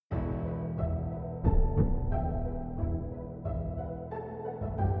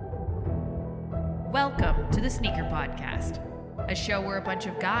to the Sneaker Podcast, a show where a bunch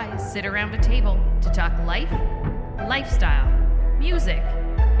of guys sit around a table to talk life, lifestyle, music,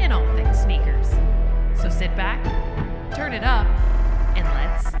 and all things sneakers. So sit back, turn it up, and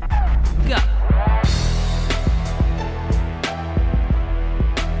let's go.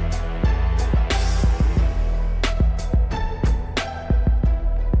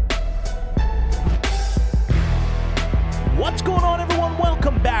 What's going on, everyone?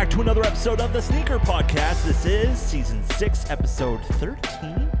 Welcome back to another episode of the Sneaker Podcast. This is Season 6, Episode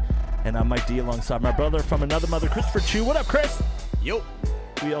 13. And I'm Mike D alongside my brother from another mother, Christopher Chu. What up, Chris? Yo.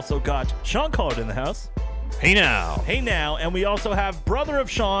 We also got Sean Collard in the house. Hey now. Hey now. And we also have brother of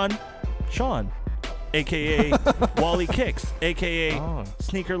Sean, a.k.a. Wally Kicks, a.k.a.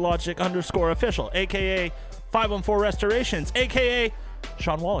 Sneaker Logic _official, a.k.a. 514 Restorations, a.k.a.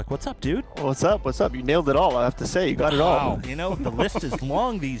 Sean Wallach. What's up, dude? What's up? What's up? You nailed it all, I have to say. You got it all. You know, the list is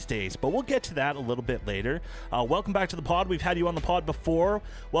long these days, but we'll get to that a little bit later. Welcome back to the pod. We've had you on the pod before.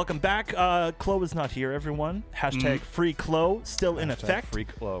 Welcome back. Chloe is not here, everyone. Hashtag free Chloe still in effect. Free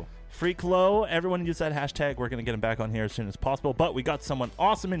Chloe. Free Chloe. Everyone use that hashtag. We're going to get him back on here as soon as possible. But we got someone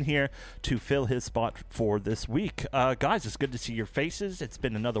awesome in here to fill his spot for this week. Guys, it's good to see your faces. It's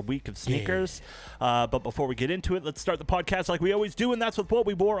been another week of sneakers. Yeah. But before we get into it, let's start the podcast like we always do, and that's with what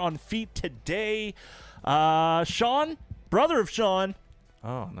we wore on feet today. Sean, brother of Sean.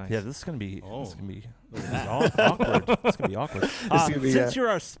 Oh, nice. Yeah, this is going to be awkward. It's going to be awkward. Since you're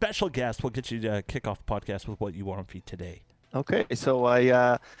our special guest, we'll get you to kick off the podcast with what you wore on feet today. Okay, so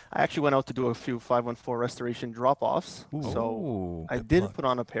I actually went out to do a few 514 restoration drop-offs. So I did put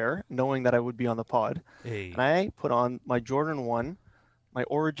on a pair, knowing that I would be on the pod. Hey. And I put on my Jordan 1, my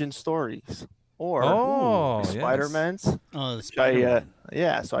Origin Stories, or Spider-Man's. Oh, the Spider-Man.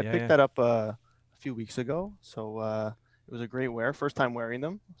 So I picked that up a few weeks ago. So it was a great wear. First time wearing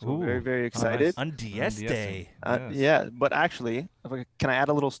them. So very, very excited. On DS Day. Yeah, but actually, can I add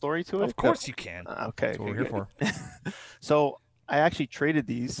a little story to it? Of course you can. Okay. That's what we're here for. So I actually traded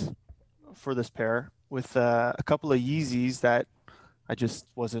these for this pair with a couple of Yeezys that I just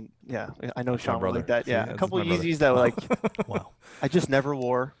wasn't. Yeah, I know Sean would like that. Yeah, a couple of Yeezys that were like, wow, I just never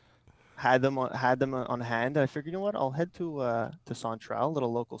wore. Had them on hand. I figured, you know what? I'll head to Central, a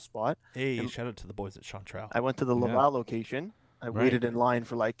little local spot. Hey, shout out to the boys at Central. I went to the Laval location. I waited in line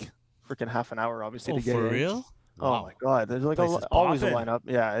for like freaking half an hour, obviously, to get in. For real? Oh my God! There's like always a lineup.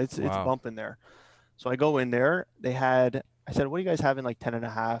 Yeah, it's bumping there. So I go in there. They had. I said, "What do you guys have in like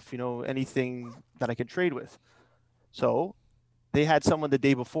 10.5? You know, anything that I could trade with?" So they had someone the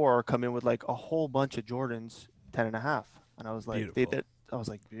day before come in with like a whole bunch of Jordans 10.5, and I was like, I was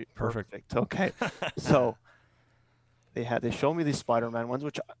like, perfect. Okay. So they showed me these Spider-Man ones,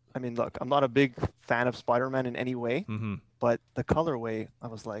 which, I mean, look, I'm not a big fan of Spider-Man in any way, but the colorway, I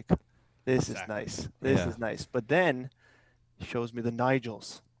was like, this is nice. This is nice. But then he shows me the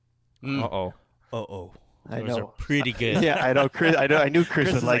Nigels. Uh-oh. I Those know. are pretty good. Yeah, I know. Chris. I knew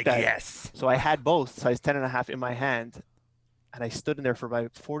Chris would like that. Yes. So I had both size 10.5 in my hand, and I stood in there for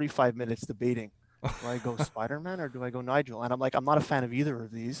about 45 minutes debating. Do I go Spider-Man or do I go Nigel? And I'm like, I'm not a fan of either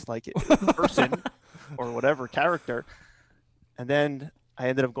of these, like person or whatever character. And then I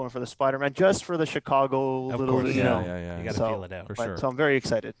ended up going for the Spider-Man just for the Chicago little, you know. Yeah. You got to feel it out. For sure. So I'm very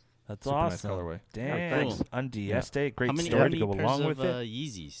excited. That's super awesome. nice colorway. Damn. Thanks. On DS Day, great How many story to go pairs along of with it.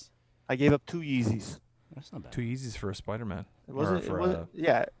 Yeezys? I gave up 2 Yeezys. That's not bad. 2 Yeezys for a Spider-Man. It was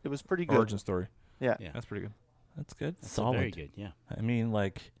pretty good. Origin story. Yeah. That's pretty good. That's good. That's Solid. very good, yeah. I mean,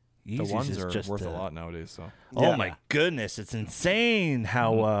 like, The Yeezys ones is are just worth a lot nowadays. So. Oh my goodness, it's insane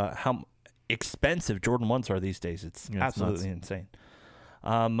how expensive Jordan 1s are these days. It's absolutely insane.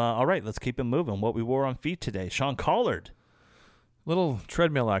 All right, let's keep it moving. What we wore on feet today, Sean Collard. Little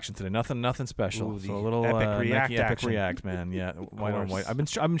treadmill action today. Nothing special. Ooh, so a little Epic React Nike Epic action. React, man. Yeah, white on white. course.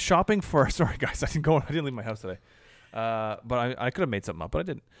 I've been shopping for. Sorry guys, I didn't leave my house today. But I could have made something up, but I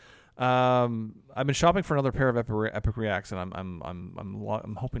didn't. I've been shopping for another pair of Epic Reacts, and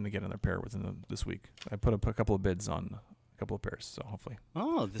I'm hoping to get another pair within this week. I put up a couple of bids on a couple of pairs, so hopefully.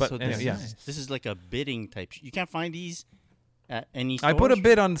 Oh, this is like a bidding type. You can't find these at any store? I put a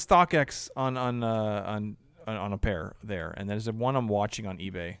bid on StockX on a pair there, and there's one I'm watching on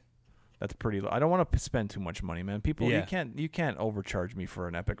eBay. That's pretty low. I don't want to spend too much money, man. People, you can't overcharge me for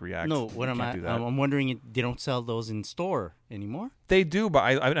an Epic React. No, I'm wondering if they don't sell those in store anymore. They do, but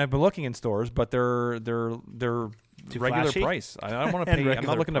I've been looking in stores, but they're regular flashy? price. I don't want to pay. I'm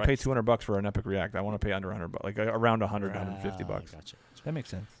not looking to pay price. $200 for an Epic React. I want to pay under $100, like around $100, $150. Gotcha. That makes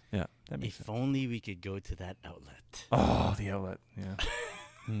sense. Yeah, That makes If only we could go to that outlet. Oh, the outlet. Yeah.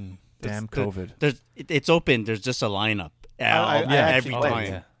 Damn COVID. It's open. There's just a lineup I every actually went.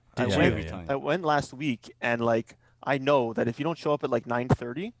 time. I went last week, and like I know that if you don't show up at like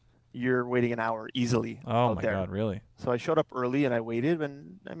 9:30, you're waiting an hour easily. Oh my God, really? So I showed up early and I waited,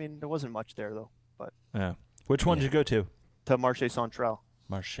 and I mean there wasn't much there though. But yeah, which one did you go to? To Marché Central.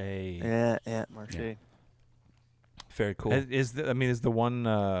 Marché. Yeah, Marché. Yeah. Very cool. Is the one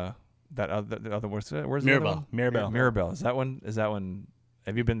the other where's Mirabel. Mirabel. Is that one?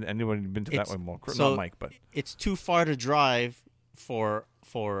 Have you been? Anyone been to that one? Well, not Mike, but it's too far to drive for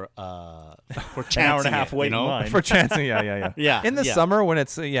chancing an hour and a half waiting in line. For chancing. Yeah. Yeah. In the summer when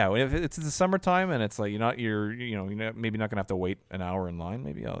it's if it's the summertime and it's like you're maybe not gonna have to wait an hour in line.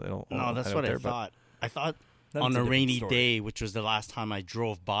 Maybe it'll no, that's what I thought. I thought on a rainy day, which was the last time I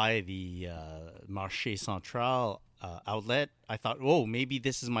drove by the Marché Central outlet, I thought, oh, maybe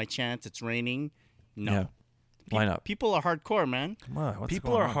this is my chance. It's raining. No. Yeah. Line up. People are hardcore, man.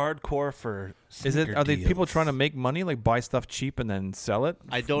 People are hardcore for. Are they people trying to make money, like buy stuff cheap and then sell it?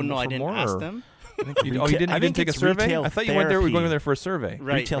 I don't know. I didn't ask them. You didn't take a survey? I thought you went there. We were going there for a survey.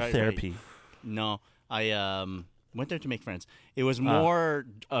 Retail therapy. No, I went there to make friends. It was more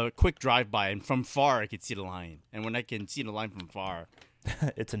a quick drive by, and from far I could see the line. And when I can see the line from far,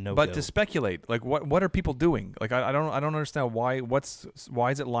 it's a no. But to speculate, like what are people doing? Like I don't understand why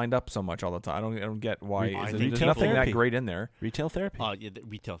is it lined up so much all the time? I don't get why. There's nothing that great in there. Retail therapy.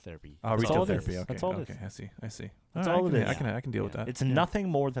 Retail therapy. Retail therapy. Okay. That's all it is. Okay, I see. That's all it is. I can deal with that. It's nothing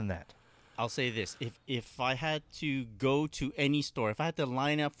more than that. I'll say this: if I had to go to any store, if I had to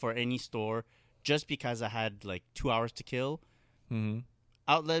line up for any store, just because I had like 2 hours to kill,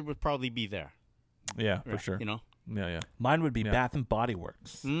 outlet would probably be there. Yeah, for sure. Yeah. Mine would be Bath and Body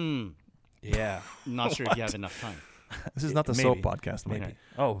Works. Yeah. Not sure if you have enough time. This is not the soap podcast, maybe.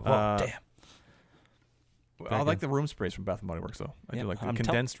 Oh, well, damn. I like the room sprays from Bath and Body Works, though. I do like the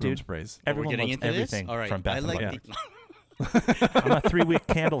condensed room sprays. Everyone loves everything All right. from Bath and Body Works. I'm a 3-week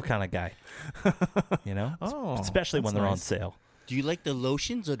candle kind of guy. Especially when they're on sale. Do you like the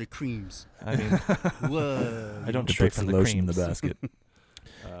lotions or the creams? I mean, whoa. I don't stray from the lotion creams. in the basket.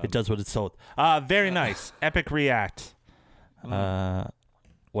 It does what it's sold. Very nice. Epic React. What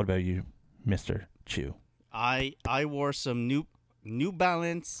about you, Mr. Chew? I wore some New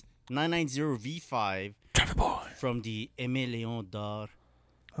Balance 990 V5 from the Aimé Léon Dard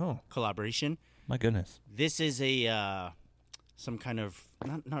collaboration. My goodness. This is a some kind of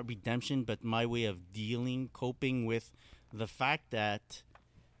not redemption, but my way of coping with the fact that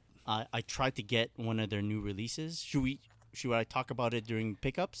I tried to get one of their new releases. Should I talk about it during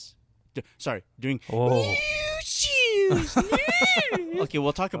pickups? During new shoes. Okay,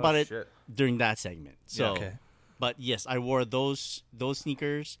 we'll talk about it during that segment. So, but yes, I wore those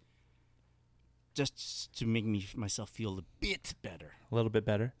sneakers just to make myself feel a bit better. A little bit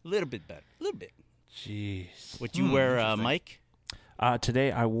better. A little bit better. A little bit. Jeez. What you wear, Mike?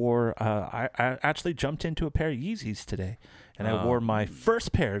 Today I wore. I actually jumped into a pair of Yeezys today, and I wore my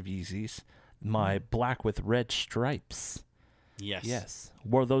first pair of Yeezys. My black with red stripes. Yes.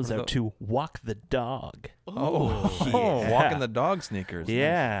 Wore those out to walk the dog. Walking the dog sneakers.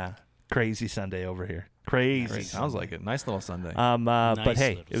 Yeah. Nice. Crazy Sunday over here. Crazy. Sounds like it. Nice little Sunday. But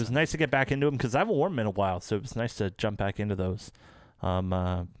hey, it was nice to get back into them because I haven't worn them in a while, so it was nice to jump back into those.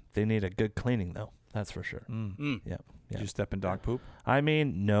 They need a good cleaning though. That's for sure. Yeah. Did you step in dog poop? I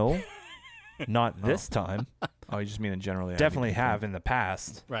mean, no. Not this time. Oh, you just mean in general? Definitely have in the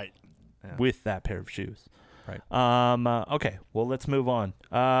past. Right. With that pair of shoes. Right. Okay. Well, let's move on.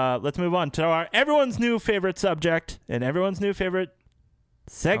 Let's move on to our everyone's new favorite subject and everyone's new favorite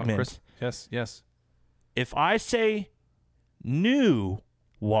segment. Yes. If I say new,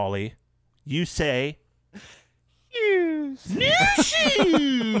 Wally, you say shoes. New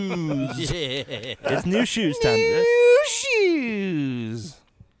shoes. It's new shoes time. New shoes.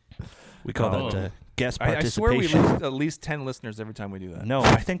 We call that guest participation. I swear we lose at least 10 listeners every time we do that. No,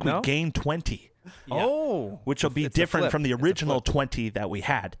 I think we gain 20. Yeah. Which will be different from the original 20 that we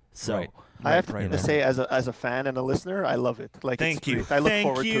had. So I have to say, as a fan and a listener, I love it. Like, thank you. I look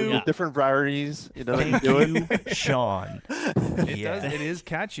forward to different varieties. Thank you, Sean. It is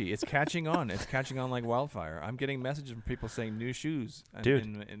catchy. It's catching on. It's catching on like wildfire. I'm getting messages from people saying new shoes.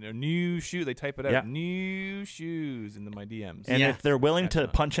 And a new shoe. They type it out. New shoes into my DMs. And if they're willing to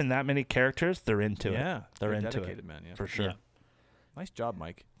punch in that many characters, they're into it. Yeah, they're into dedicated, it, man. Yeah. For sure. Yeah. Nice job,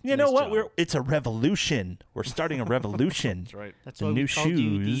 Mike. You know what? It's a revolution. We're starting a revolution. That's right. That's the why new we called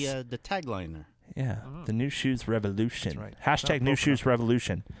shoes. you the tagliner. Yeah, the new shoes revolution. That's right. # new shoes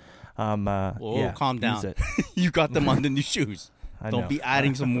revolution. Calm down. You got them on the new shoes. Don't be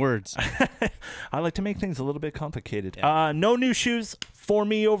adding some words. I like to make things a little bit complicated. Yeah. No new shoes for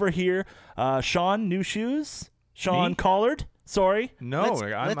me over here. Sean, new shoes. Sean Collard. Sorry. No,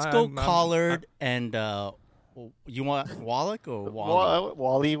 let's go collared and you want Wallach or Wally?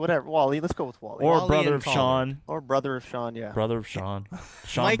 Wally, whatever. Wally, let's go with Wally. Or Wally brother and of Collar. Sean. Or brother of Sean, yeah. Brother of Sean.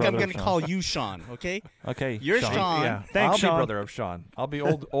 Sean Mike, I'm brother going of to Sean. call you Sean, okay? Okay. You're Sean. Yeah. Thanks, I'll Sean. be brother of Sean. I'll be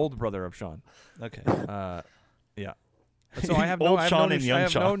old brother of Sean. Okay. Yeah. So I have Old no, I have Sean no and new, young I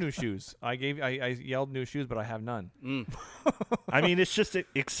have Sean. no new shoes. I yelled new shoes, but I have none. I mean, it's just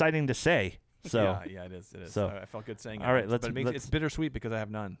exciting to say. So yeah, it is. It is. So- I felt good saying it. all right, but it makes, let's- it's bittersweet because I have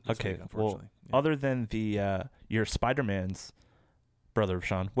none. this okay. week, Well, unfortunately. Yeah. other than the your Spider-Man's brother of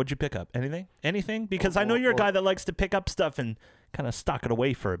Sean, what'd you pick up? Anything? Because I know you're a guy that likes to pick up stuff and kind of stock it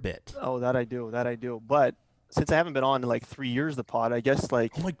away for a bit. Oh, that I do. But since I haven't been on in like 3 years, the pod, I guess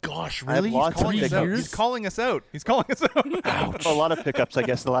like Oh my gosh, I have really? lots of calling us pickups. out. He's calling us out. He's calling us out. Ouch. a lot of pickups, I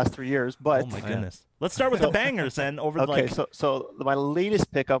guess, the last 3 years. But Oh my goodness. Let's start with the bangers then. Over okay, like so my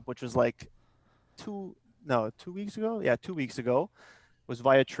latest pickup, which was like 2 weeks ago, was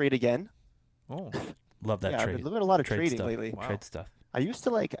via trade again. Oh, love that I've trade. been doing a lot of Trade trading stuff. lately. Wow. Trade stuff. I used to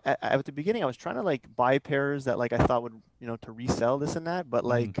like at the beginning, I was trying to like buy pairs that like I thought would to resell this and that, but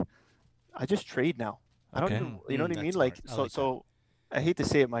like I just trade now. I don't Okay. even, you know what I That's mean? Like smart. I like so I hate to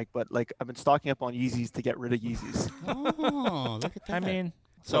say it, Mike, but like I've been stocking up on Yeezys to get rid of Yeezys. Oh, look at that. I mean,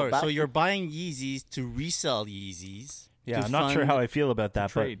 So so back- you're buying Yeezys to resell Yeezys. yeah, to I'm not sure fund- how I feel about that,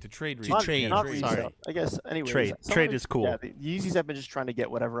 to trade. To not, trade, not sorry. resell. I guess anyways. Trade. some of Trade the- is cool. Yeah, the Yeezys I've been just trying to get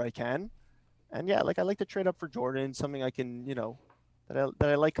whatever I can, and yeah, like I like to trade up for Jordan, something I can that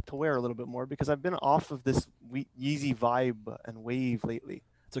I like to wear a little bit more because I've been off of this Yeezy vibe and wave lately.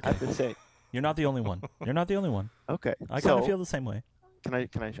 It's I okay. have to say. You're not the only one. You're not the only one. Okay. I kind so, of feel the same way. Can I?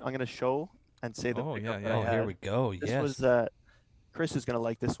 I'm gonna show and say the Oh, pickup yeah, that I yeah. Oh, here had. we go. This Yes. was Chris is gonna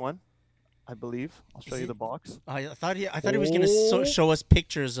like this one, I believe. I'll show Is you it- the box. I thought he was going to show us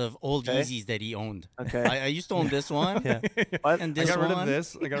pictures of old Okay. Yeezys that he owned. Okay. I used to own this one. Yeah. But And I this got rid of one.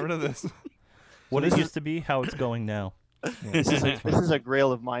 this. I got rid of this. What this it is- used to be, how it's going now. this is a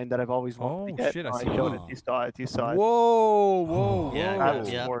grail of mine that I've always wanted to Oh, get. shit, I Oh, see showed it. it. You saw it. You saw it. Whoa. Yeah, Travis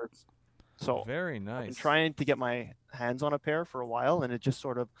yeah. Sports. So Very I've been nice. trying to get my hands on a pair for a while, and it just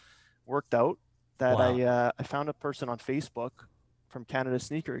sort of worked out that Wow. I found a person on Facebook from Canada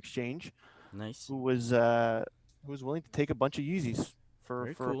Sneaker Exchange Nice. who was willing to take a bunch of Yeezys for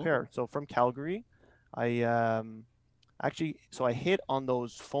Very a cool. pair. So from Calgary, I I hit on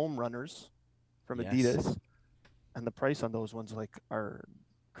those foam runners from Yes. Adidas, and the price on those ones are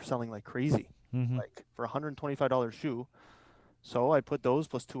selling like crazy, Mm-hmm. like for $125 shoe. So I put those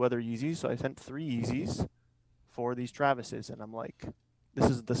plus 2 other Yeezys. So I sent 3 Yeezys for these Travises, and I'm like, this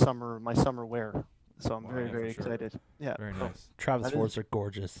is my summer wear. So I'm Wow, very yeah, very for sure. excited. Yeah. Very so- nice. Travis That is- Fords are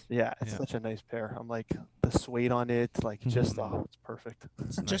gorgeous. Yeah, it's Yeah. such a nice pair. I'm like the suede on it, like just Mhm. it's perfect.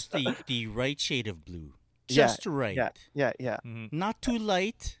 It's just the right shade of blue. Yeah, Just right. Yeah. Mhm. Not too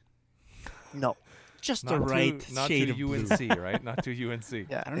light. No. Just Not the right too, not shade too of blue. UNC, right? Not too UNC.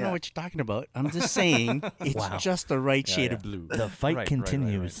 Yeah. I don't know what you're talking about. I'm just saying it's Wow. just the right Yeah, shade yeah. of blue. The fight Right,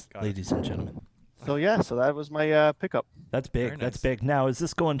 continues, Got it. ladies and gentlemen. So yeah, so that was my pickup. That's big. Very That's nice. big. Now, is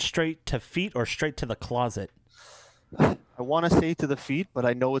this going straight to feet or straight to the closet? I want to say to the feet, but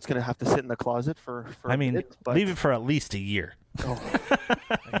I know it's gonna have to sit in the closet for I a mean, minute, but leave it for at least a year.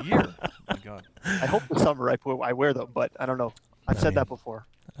 A year. Oh my God. I hope the summer I wear them, but I don't know. I've I said mean, that before.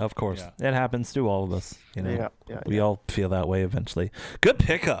 Of course, Yeah. it happens to all of us. You know, Yeah. we all feel that way eventually. Good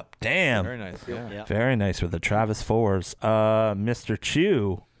pickup. Damn. Very nice. Yeah. Yeah. Very nice with the Travis Fours. Mr.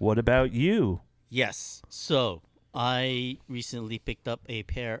 Chu, what about you? Yes. So I recently picked up a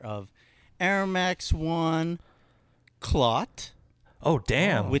pair of Air Max 1 Clot Oh,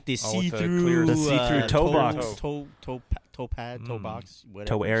 damn. with the Oh, with the see-through, clear- The see-through toe box. toe pad, toe box,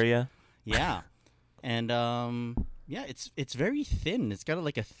 whatever. Toe area. Yeah, and yeah, it's very thin. It's got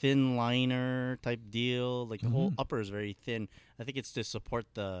like a thin liner type deal. Like the whole upper is very thin. I think it's to support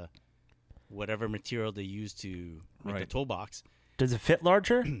the whatever material they use to make the Right. toe box. Does it fit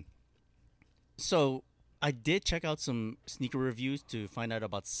larger? So I did check out some sneaker reviews to find out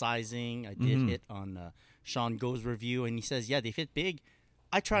about sizing. I did hit on Sean Go's review, and he says, yeah, they fit big.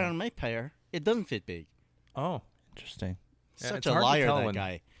 I tried on my pair. It doesn't fit big. Oh. Interesting. Yeah, Such it's a hard to liar, tell that when-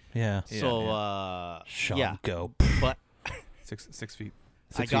 guy. Yeah. Yeah, So, Sean, yeah. go. But 6 feet.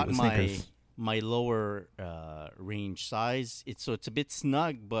 I 6 feet got with my sneakers. my lower range size. It's a bit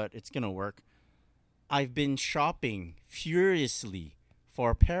snug, but it's gonna work. I've been shopping furiously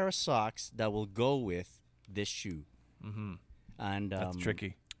for a pair of socks that will go with this shoe, and That's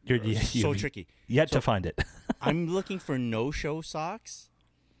tricky. so tricky. Yet to find it. I'm looking for no-show socks.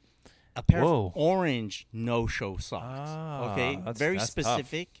 A pair Whoa. of orange no-show socks. Ah, Okay, that's- very that's tough.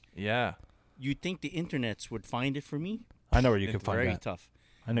 specific. Yeah. You'd think the internets would find it for me. I know where you can find very that. tough.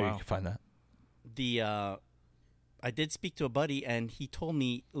 I know Wow. you can find that. I did speak to a buddy, and he told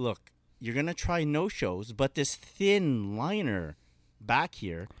me, look, you're going to try no-shows, but this thin liner back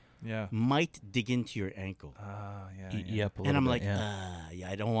here Yeah. might dig into your ankle. Yeah. Eat you up a little And I'm bit, like, yeah.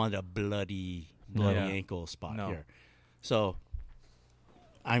 I don't want a bloody Yeah. ankle spot No. here. So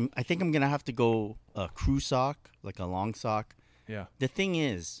I think I'm going to have to go a crew sock, like a long sock. Yeah. The thing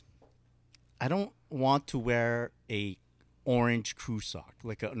is, I don't want to wear a orange crew sock,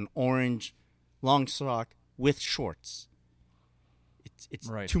 like an orange long sock with shorts. It's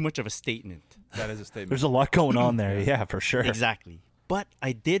Right. too much of a statement. That is a statement. There's a lot going on there. Yeah, for sure. Exactly. But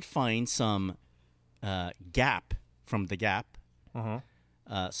I did find some Gap from the Gap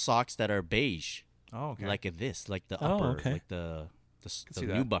socks that are beige, Oh, okay. like this, like the Oh, upper, okay. like the Can see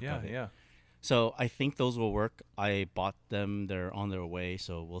that. nubuck Yeah, of it. yeah. So I think those will work. I bought them; they're on their way.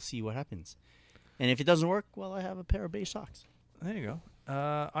 So we'll see what happens. And if it doesn't work, well, I have a pair of beige socks. There you go.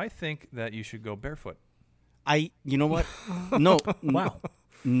 I think that you should go barefoot. You know what? No, Wow.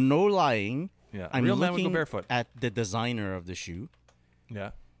 no lying. Yeah. I'm Real man would go looking barefoot. at the designer of the shoe,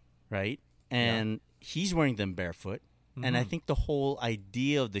 Yeah. right? And he's wearing them barefoot. And I think the whole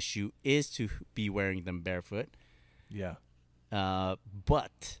idea of the shoe is to be wearing them barefoot. Yeah.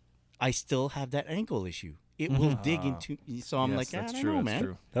 But I still have that ankle issue. It will dig into. So I'm Yes, like, that's I don't true. know, That's man.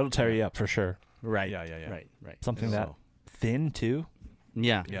 true. That'll tear you up for sure. Right. Yeah. Right. Something that So, thin too.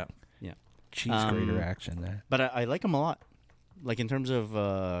 Yeah. Yeah. Cheese grater action there. But I like them a lot. Like in terms of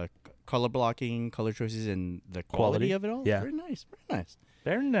color blocking, color choices, and the quality of it all. Yeah. Very nice. Very nice.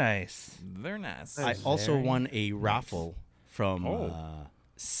 They're nice. They're nice. I also very won a raffle from Oh.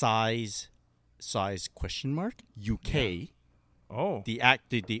 size question mark UK. Oh. The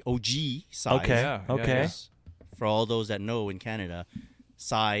OG size. Okay. Yeah, yeah, okay. yeah. For all those that know in Canada,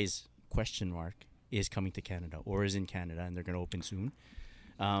 size question mark is coming to Canada or is in Canada, and they're going to open soon.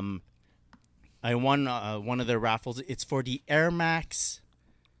 I won one of their raffles. It's for the Air Max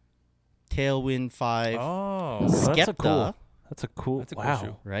Tailwind 5 Oh. That's a cool. Skepta, That's a cool. That's a cool wow.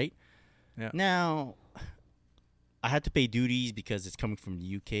 shoe. right? Yeah. Now, I had to pay duties because it's coming from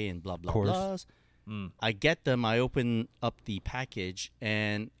the UK and blah, blah, Course. blah. I get them. I open up the package,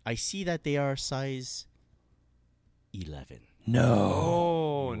 and I see that they are size 11. No.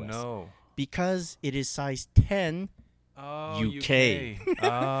 Oh, US. no. Because it is size 10, Oh, UK.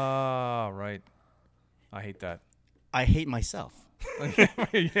 Ah, right. I hate that. I hate myself.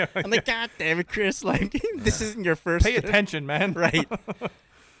 Yeah, I'm like, God damn it, Chris. Like, this isn't your first. pay attention, man. Right.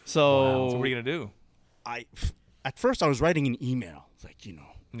 So, So what are you gonna do? at first I was writing an email, like,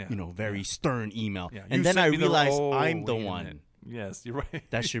 Yeah. very stern email. Yeah. And You then sent I me realized oh, I'm the wait a one minute. Yes, you're right.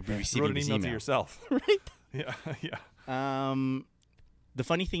 that should be You receiving wrote an this email to email. yourself. Right. Yeah. The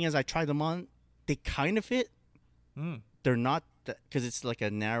funny thing is, I tried them on. They kind of fit. They're not, because it's like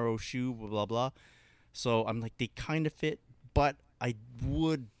a narrow shoe, blah, blah, blah. So I'm like, they kind of fit, but I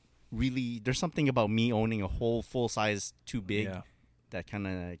would really, there's something about me owning a whole full size too big Yeah. that kind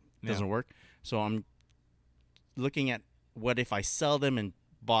of doesn't work. So I'm looking at what if I sell them and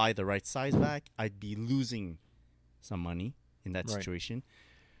buy the right size back, I'd be losing some money in that Right. situation.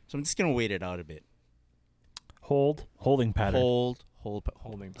 So I'm just going to wait it out a bit. Holding pattern.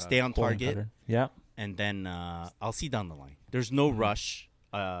 Holding Stay on Holding target. pattern. Yeah. And then I'll see down the line. There's no rush.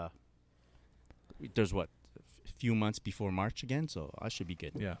 There's a few months before March again, so I should be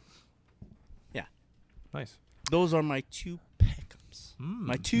good. Yeah. Yeah. Nice. Those are my two pickups.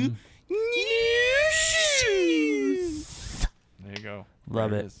 My two new shoes. There you go.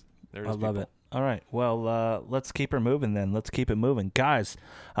 Love There it. is. There it I is, love people. it. All right. Well, let's keep her moving then. Let's keep it moving. Guys,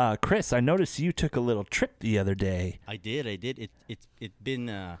 Chris, I noticed you took a little trip the other day. I did. It's been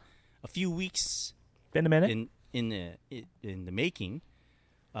a few weeks Been a minute? in the making.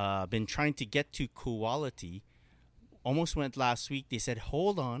 Been trying to get to quality. Almost went last week. They said,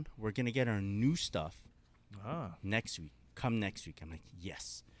 "Hold on, we're gonna get our new stuff next week. Come next week." I'm like,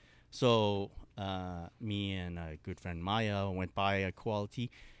 "Yes." So me and a good friend Maya went by quality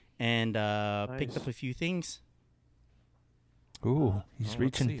and picked up a few things. Ooh, he's let's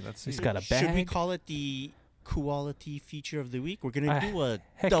reaching. see, let's He's see. got a bag. Should we call it the quality feature of the week? We're gonna do a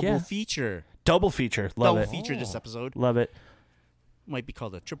heck double yeah. feature. Double feature. Love Double it. feature this episode. Love it. Might be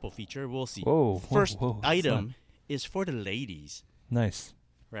called a triple feature. We'll see. Whoa, First whoa, whoa. item is for the ladies, Nice.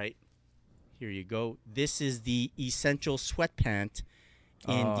 right? Here you go. This is the essential sweatpant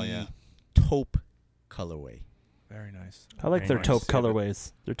in Oh, the yeah. taupe colorway. Very nice. I like Very their nice. taupe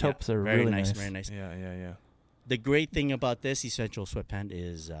colorways. Their Yeah, taupes are very really nice. nice. Very nice. Yeah. The great thing about this essential sweatpant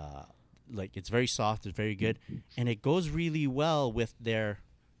is like it's very soft, it's very good, and it goes really well with their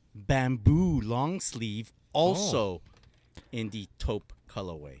bamboo long sleeve, also in the taupe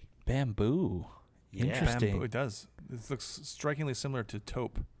colorway. Bamboo. Yeah. Interesting. Bamboo, it does. It looks strikingly similar to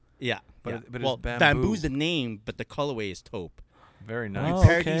taupe. Yeah, But yeah. it- but it's well, bamboo. bamboo's the name, but the colorway is taupe. Very You nice. Oh,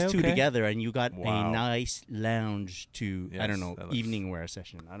 pair okay, these two okay. together, and you got Wow. a nice lounge to I Yes, don't know that looks- evening wear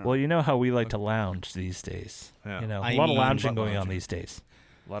session. I don't Well, know. you know how we like to lounge these days. Yeah. You know, I a lot of mean- lounging Butt going on lounging. these days.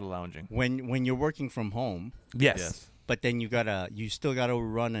 A lot of lounging. When you're working from home, Yes. but then you still gotta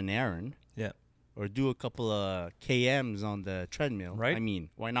run an errand. Yeah. Or do a couple of KMs on the treadmill. Right. I mean,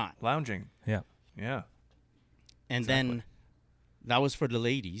 why not? Lounging. Yeah. Yeah. And then that was for the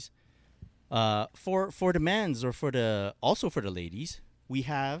ladies. For the men's or for the ladies, we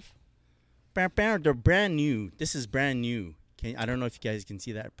have they're brand new. This is brand new. I don't know if you guys can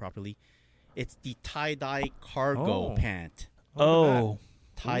see that properly. It's the tie-dye cargo Oh. pant. Oh.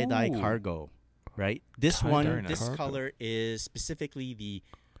 Tie-dye Ooh. cargo, right? This Tie-dye one, cargo. this color is specifically the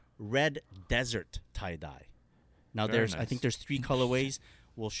red desert tie-dye. Now Very I nice. think there's 3 colorways.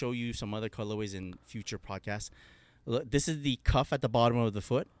 We'll show you some other colorways in future podcasts. Look, this is the cuff at the bottom of the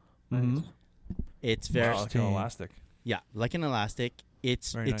foot. Mm-hmm. It's very Wow, like an elastic. yeah, like an elastic.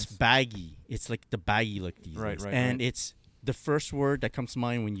 It's Very it's nice. baggy. It's like the baggy look these Right, days. right, and right. it's the first word that comes to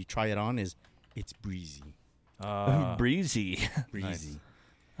mind when you try it on is it's breezy. Breezy. Breezy.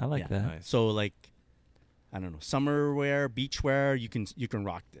 I like Yeah. that. Nice. So like I don't know, summer wear, beach wear, you can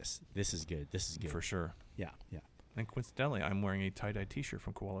rock this. This is good. This is good. For sure. Yeah, yeah. And coincidentally, I'm wearing a tie-dye T-shirt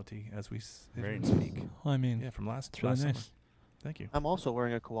from Quality as we Very speak. Well, I mean, Yeah, from last it's really last nice. summer. Thank you. I'm also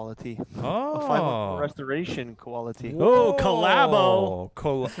wearing a quality. A Oh, 514 restoration quality. Oh, collabo.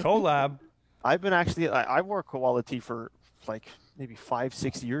 Collab. I've been actually I wore quality for like maybe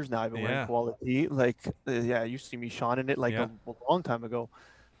 5-6 years now. I've been Yeah. wearing quality. Like yeah, you see me Sean in it like Yeah. a long time ago.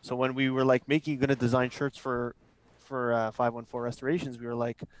 So when we were like gonna design shirts for 514 restorations, we were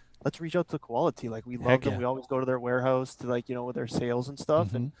like, let's reach out to quality. Like we love Heck them. yeah. We always go to their warehouse to like with their sales and stuff.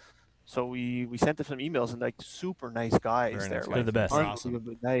 Mm-hmm. And so we sent them some emails and like super nice guys Very there. nice Like, They're the best.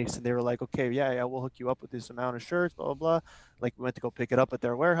 unbelievably nice. And they were like, okay, yeah, we'll hook you up with this amount of shirts, blah blah blah. Like we went to go pick it up at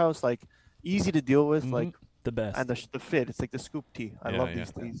their warehouse. Like easy to deal with. Mhm. Like The best. and the fit. It's like the scoop tee. I Yeah, love yeah.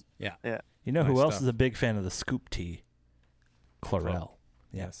 these tees. You know Nice who else stuff. is a big fan of the scoop tee? Chlorel.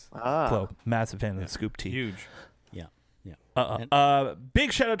 Yes. Ah, Chloe, massive fan of Yeah. the scoop tee. Huge.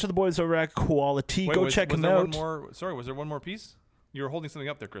 Big shout out to the boys over at Quality. Wait, Go was, check was them there out. One more, sorry, was there one more piece? You were holding something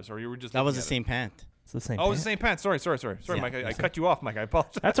up there, Chris, or you were just That was looking the at same pant. It's the same. It? Oh, it was pant. the same pants. Sorry, Yeah, Mike. I that's cut you off, Mike. I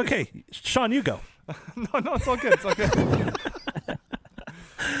apologize. That's okay. Sean, you go. no, it's all good. It's all good.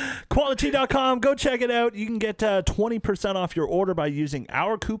 Quality.com. Go check it out. You can get 20% off your order by using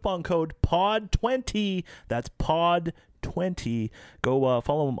our coupon code POD20. That's POD20. Go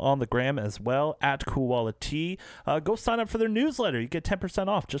follow them on the gram as well at Quality. Go sign up for their newsletter. You get 10%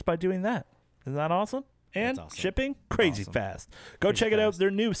 off just by doing that. Isn't that awesome? And That's awesome. shipping crazy Awesome. fast. Go Crazy check it out. fast.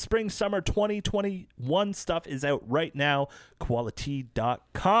 Their new spring summer 2021 stuff is out right now.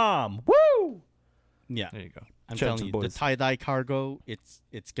 Quality.com. Woo! Yeah. There you go. I'm Shout out to telling the you, the boys. tie-dye cargo,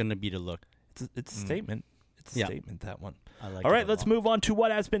 it's gonna be the look. It's a statement. It's a Yeah. statement, that one. I like All it right, a let's lot. move on to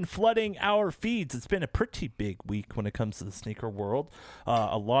what has been flooding our feeds. It's been a pretty big week when it comes to the sneaker world.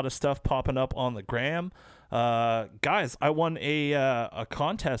 A lot of stuff popping up on the gram. Guys, I won a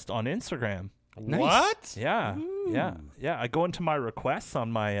contest on Instagram. Nice. What? Yeah, yeah. I go into my requests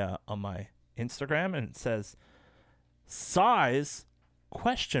on my Instagram and it says size ?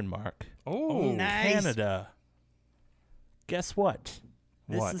 Oh, nice. Canada. Guess what?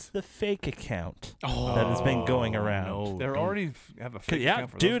 This What? is the fake account Oh, that has been going around. no. They already have a fake Yeah,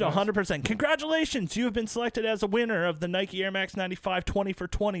 account for dude, those guys? 100%. Congratulations. You have been selected as a winner of the Nike Air Max 95 20 for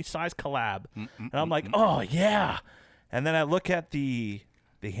 20 size collab. And I'm like, oh, yeah. And then I look at the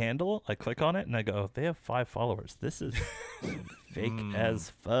handle, I click on it, and I go, they have 5 followers. This is fake as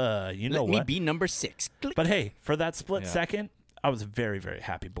fuck. You know Let me what? be number 6. Click. But hey, for that split Yeah. second, I was a very, very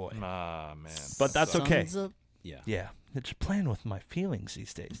happy boy. Ah, man. But that's okay. Sons of- Yeah. Yeah, it's just playing with my feelings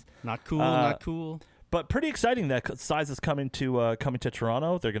these days. Not cool. Not cool. But pretty exciting that size is coming to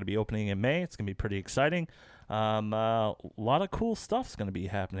Toronto. They're going to be opening in May. It's going to be pretty exciting. A lot of cool stuff's going to be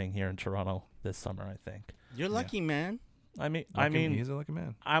happening here in Toronto this summer, I think. You're lucky, man. I mean, he's a lucky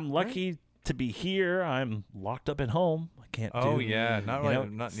man. I'm lucky to be here. I'm locked up at home. I can't. Oh do, yeah, not you right, know,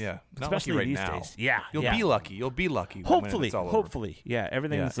 not yeah, not especially lucky right these now. days. Yeah, You'll yeah. be lucky. You'll be lucky. when Hopefully, it's all over. hopefully, yeah.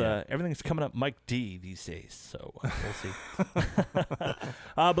 Everything's Yeah. everything's coming up Mike D these days, so we'll see.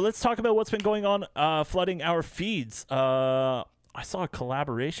 But let's talk about what's been going on, flooding our feeds. I saw a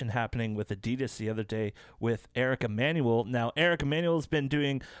collaboration happening with Adidas the other day with Eric Emanuel. Now, Eric Emanuel has been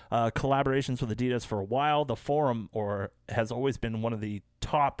doing collaborations with Adidas for a while. The Forum has always been one of the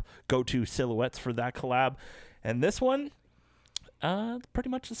top go-to silhouettes for that collab. And this one Pretty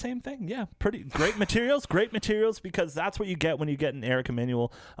much the same thing. Yeah, pretty great materials. Great materials, because that's what you get when you get an Eric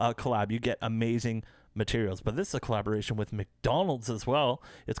Emanuel collab. You get amazing materials. But this is a collaboration with McDonald's as well.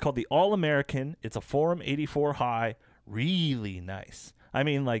 It's called the All American. It's a Forum 84 high. Really nice. I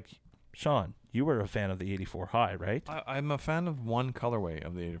mean, like, Sean, you were a fan of the 84 high, right? I'm a fan of one colorway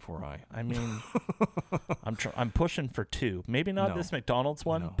of the 84 high. I mean, I'm pushing for two. Maybe not this McDonald's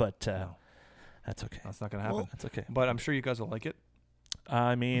one, but that's okay. That's not gonna happen. That's okay. But I'm sure you guys will like it.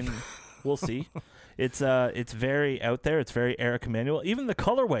 I mean, we'll see. It's very out there. It's very Eric Emanuel. Even the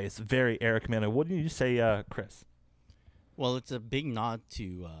colorway is very Eric Emanuel. What do you say, Chris? Well, it's a big nod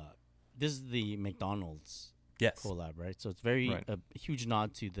to this is the McDonald's collab, right? So it's a huge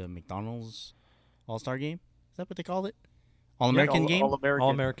nod to the McDonald's All-Star Game. Is that what they called it? All-American game?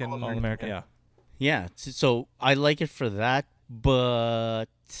 All-American. Yeah. Yeah. So I like it for that, but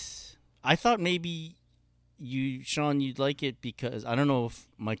I thought maybe Sean, you'd like it because I don't know if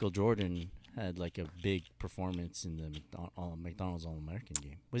Michael Jordan had like a big performance in the McDonald's All-American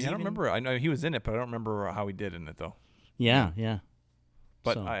game. I don't remember. I know he was in it, but I don't remember how he did in it though. Yeah.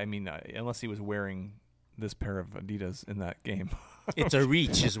 But I mean, unless he was wearing this pair of Adidas in that game, it's a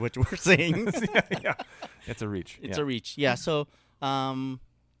reach, is what we're saying. yeah, it's a reach. It's a reach. Yeah. So,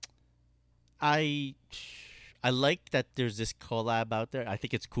 I like that there's this collab out there. I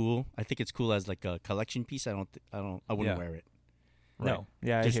think it's cool. I think it's cool as like a collection piece. I wouldn't wear it. Right. No.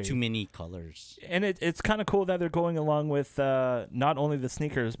 Yeah, there's too many colors. And it's kind of cool that they're going along with not only the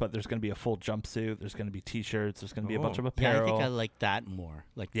sneakers, but there's going to be a full jumpsuit. There's going to be T-shirts. There's going to be a bunch of apparel. Yeah, I think I like that more.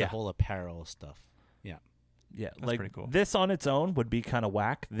 Like the whole apparel stuff. Yeah. Yeah, that's like pretty cool. This on its own would be kind of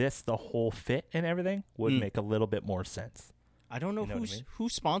whack. The whole fit and everything would make a little bit more sense. I don't know, who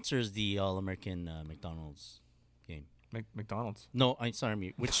sponsors the All-American McDonald's game. McDonald's. No, I'm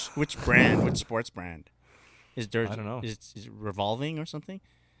sorry. Which brand? Which sports brand? I don't know. Is it revolving or something?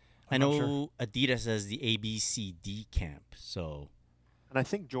 I know Adidas has the ABCD camp. So, and I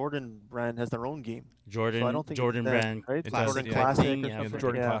think Jordan brand has their own game. Jordan brand, right? Jordan Classic.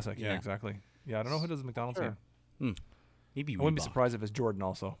 Jordan Classic. Yeah, exactly. Yeah, I don't know who does the McDonald's game. Maybe I wouldn't be surprised if it's Jordan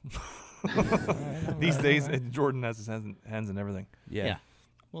also. These days, Jordan has his hands in everything. Yeah.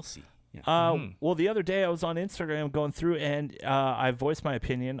 We'll see. Yeah. Well, the other day I was on Instagram going through, and I voiced my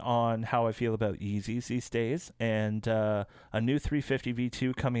opinion on how I feel about Yeezys these days, and a new 350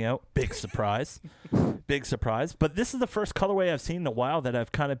 V2 coming out. Big surprise. Big surprise. But this is the first colorway I've seen in a while that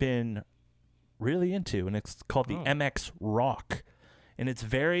I've kind of been really into, and it's called the MX Rock. And it's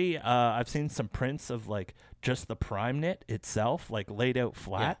very, I've seen some prints of like just the prime knit itself, like laid out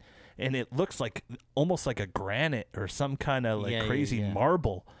flat. Yeah. And it looks like almost like a granite or some kind of like crazy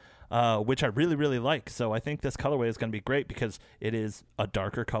marble, which I really, really like. So I think this colorway is going to be great because it is a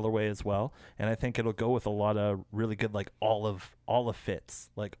darker colorway as well. And I think it'll go with a lot of really good like olive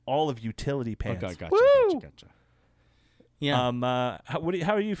fits, like olive utility pants. Okay, gotcha. Yeah.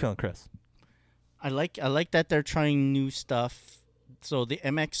 How are you feeling, Chris? I like that they're trying new stuff. So the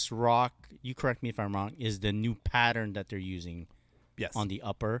MX Rock, you correct me if I'm wrong, is the new pattern that they're using on the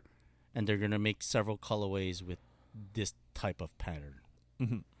upper. And they're going to make several colorways with this type of pattern.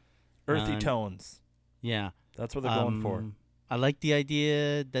 Mm-hmm. Earthy tones. Yeah. That's what they're going for. I like the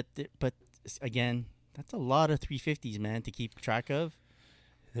idea but again, that's a lot of 350s, man, to keep track of.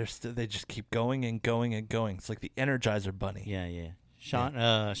 They just keep going and going and going. It's like the Energizer Bunny. Yeah. Sean...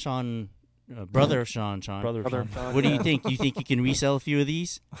 brother of Sean. Brother of Sean. What do you think? You think you can resell a few of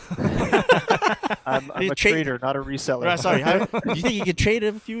these? I'm a trader, not a reseller. Sorry. Do you think you could trade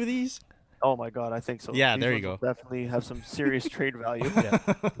a few of these? Oh my God, I think so. Yeah, these there you go. Definitely have some serious trade value. Yeah,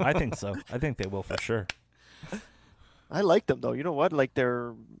 I think so. I think they will for sure. I like them though. You know what? Like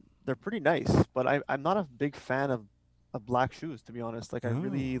they're pretty nice, but I'm not a big fan of black shoes, to be honest. Like I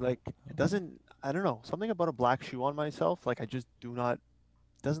really like it doesn't. I don't know, something about a black shoe on myself. Like I just do not.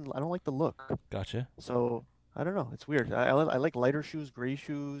 I don't like the look. Gotcha. So I don't know. It's weird. I like lighter shoes, gray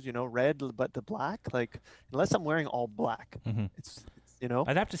shoes, red, but the black, like unless I'm wearing all black, it's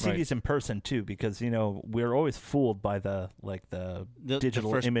I'd have to see these in person too, because we're always fooled by the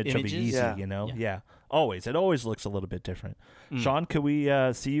digital image of a Yeezy. Yeah. Always. It always looks a little bit different. Sean, could we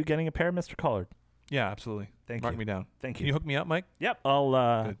see you getting a pair, Mr. Collard? Yeah, absolutely. Mark me down. Thank you. Can you hook me up, Mike? Yep.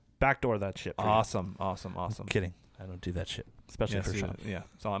 I'll backdoor that shit. Awesome. I'm kidding. I don't do that shit, especially for Sean. Yeah,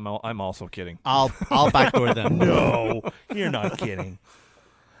 so I'm also kidding. I'll backdoor them. No, you're not kidding.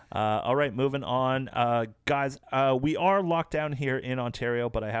 All right, moving on, guys. We are locked down here in Ontario,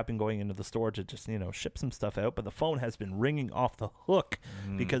 but I have been going into the store to just ship some stuff out. But the phone has been ringing off the hook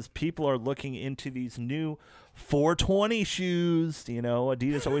because people are looking into these new 420 shoes.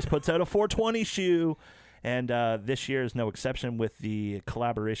 Adidas always puts out a 420 shoe. And this year is no exception with the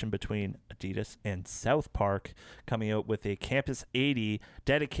collaboration between Adidas and South Park coming out with a Campus 80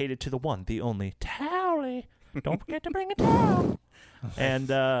 dedicated to the one, the only Towley. Don't forget to bring a towel. And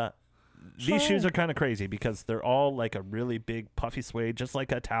these shoes are kind of crazy because they're all like a really big puffy suede, just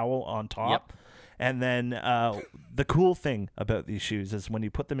like a towel on top. Yep. And then the cool thing about these shoes is when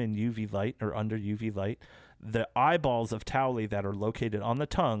you put them in UV light or under UV light, the eyeballs of Towley that are located on the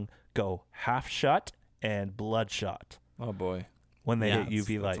tongue go half shut and bloodshot. Oh boy! When they hit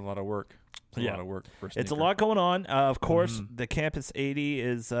UV light, that's a lot of work. It's a lot of work for a sneaker. It's a lot going on. Of course, the Campus 80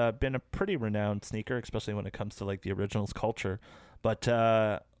 has been a pretty renowned sneaker, especially when it comes to like the originals culture. But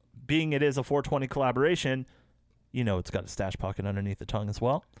being it is a 420 collaboration, you know it's got a stash pocket underneath the tongue as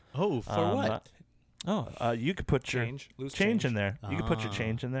well. Oh, for what? You could put Change. your Loose change change. in there. You could put your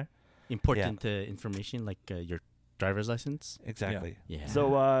change in there. Important information like your driver's license. Exactly. Yeah.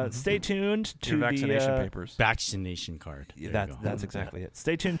 So stay tuned to Your vaccination the papers. Vaccination card. There you go. that's exactly it.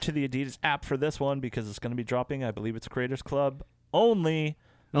 Stay tuned to the Adidas app for this one because it's going to be dropping. I believe it's Creators Club only.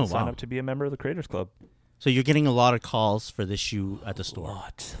 Oh, Sign wow. up to be a member of the Creators Club. So you're getting a lot of calls for this shoe at the store.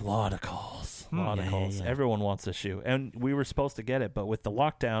 Lot of calls. Yeah. Everyone wants this shoe, and we were supposed to get it, but with the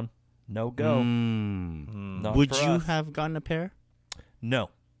lockdown, no go. Not Would for you us. have gotten a pair? No,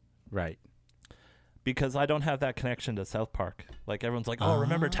 Right. because I don't have that connection to South Park. Like everyone's like, "Oh,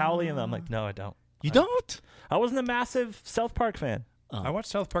 remember Towley?" And I'm like, "No, I don't." You don't? I wasn't a massive South Park fan. I watched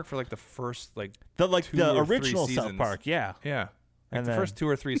South Park for like the first The 2 the or 3 original South seasons. Park, yeah. Yeah. And The then- first 2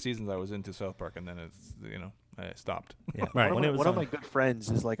 or 3 seasons I was into South Park, and then it's I stopped. Yeah. Right. When it was One of on- my good friends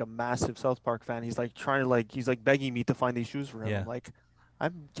is like a massive South Park fan. He's like trying to he's like begging me to find these shoes for him. Yeah. I'm like, I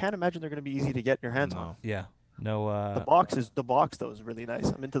can't imagine they're gonna be easy to get your hands No. on. Yeah. No. The box though is really nice.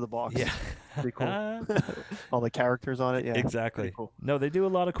 I'm into the box. Yeah. Pretty cool. All the characters on it. Yeah. Exactly. Pretty cool. No, they do a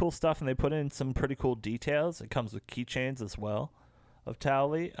lot of cool stuff, and they put in some pretty cool details. It comes with keychains as well of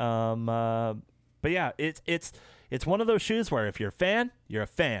Towley. But yeah, it's one of those shoes where if you're a fan, you're a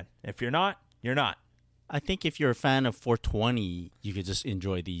fan. If you're not, you're not. I think if you're a fan of 420, you could just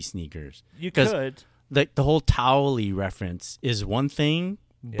enjoy these sneakers. You 'Cause could. The whole Towley reference is one thing,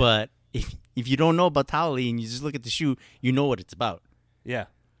 but if you don't know about Towley and you just look at the shoe, you know what it's about. Yeah.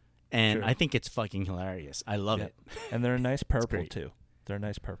 And True. I think it's fucking hilarious. I love Yeah. it. And they're a nice purple great. too. They're a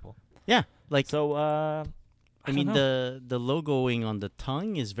nice purple. Yeah, like So I mean don't know. the logoing on the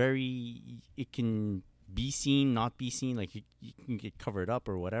tongue is very. It can be seen, not be seen. Like you can get covered up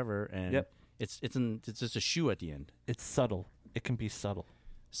or whatever, and Yep. it's just a shoe at the end. It's subtle. It can be subtle.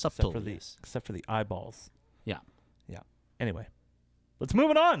 Subtle. Except for the eyeballs. Yeah. Yeah. Anyway, let's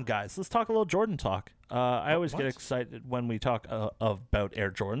move it on, guys. Let's talk a little Jordan talk. I always get what? excited when we talk about Air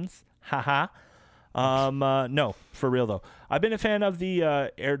Jordans. Haha. No, for real though. I've been a fan of the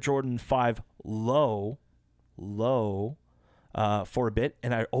Air Jordan 5 low for a bit,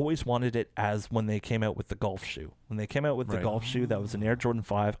 and I always wanted it as when they came out with the golf shoe. When they came out with the Right. golf shoe that was an Air Jordan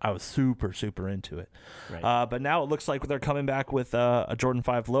 5, I was super, super into it. Right. But now it looks like they're coming back with a Jordan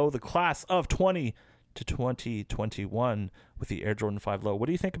 5 low, the class of 20 to 2021 with the Air Jordan 5 low. What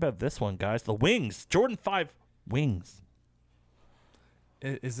do you think about this one, guys? The wings, Jordan 5 wings.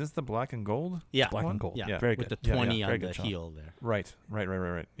 Is this the black and gold? Yeah. Black and gold. Yeah. Very with good. the 20 Very on good, the Sean. heel there. Right.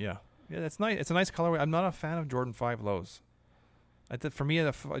 Yeah. Yeah, that's nice. It's a nice colorway. I'm not a fan of Jordan 5 lows. For me,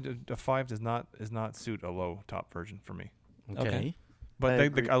 a 5 does not suit a low top version for me. Okay. Okay. But I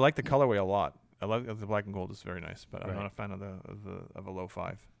agree. I like the colorway a lot. I like the black and gold is very nice, but I'm Right. not a fan of a low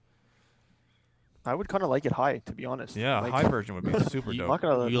 5. I would kind of like it high, to be honest. Yeah, a Like, high version would be super I'm dope. not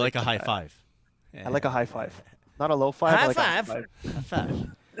gonna You like a high five. I like a high five, not a low five. High I like a five. high five. High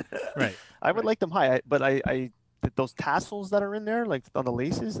five. Right. I would like them high, but I those tassels that are in there, like on the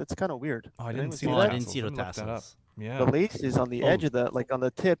laces, it's kind of weird. Oh, I Did didn't anyone see Oh, the I that? didn't see the Let me look that up. tassels. Yeah. The laces on the edge of the on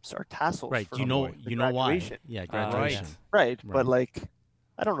the tips are tassels. Right. for You know. the You know why? graduation. Yeah. Right. Graduation. Right, Right. but like,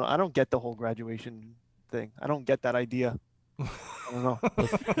 I don't know. I don't get the whole graduation thing. I don't get that idea. I don't know.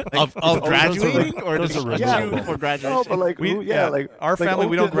 Of graduating or those just are a removable. shoe for graduation? No, but like, like our like family,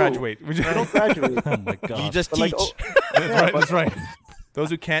 we Oak don't to graduate. who? We don't graduate. Oh my god. you just But teach. like, That's right. Those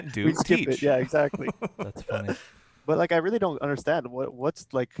who can't do we skip teach. it. Yeah, exactly. That's funny. But like, I really don't understand what's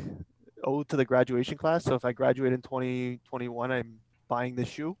like owed to the graduation class. So if I graduate in 2021, I'm buying this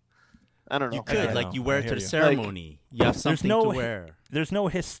shoe. I don't know. You could, I like, know. you wear I it to hear the you. ceremony. You have something no to hi- wear. There's no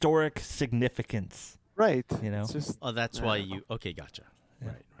historic significance. Right. You know? It's just Oh, that's why you. Okay, gotcha. Yeah.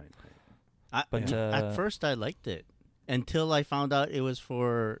 Right. I, But, at first, I liked it until I found out it was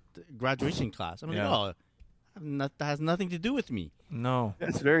for the graduation class. I'm Yeah. like, that has nothing to do with me. No.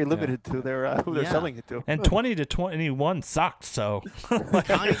 it's very limited to their who they're Yeah. selling it to. And 20 to 21 sucked, so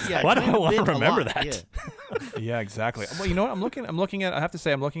Kind- yeah, why do kind I of want to bit a remember lot, that? yeah. Yeah, exactly. Well, you know what? I'm looking at. I have to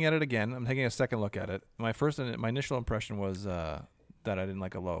say, I'm looking at it again. I'm taking a second look at it. My initial impression was that I didn't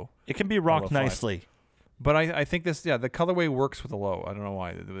like a low. It can be rocked nicely. But I think the colorway works with a low. I don't know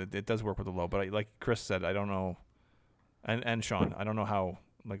why. It does work with a low. But like Chris said, I don't know, and Sean, I don't know how,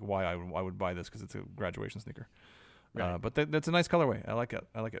 like, why I would buy this because it's a graduation sneaker. Right. But that's a nice colorway. I like it.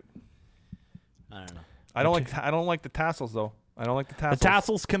 I don't know. I don't like the tassels though. I don't like the tassels. The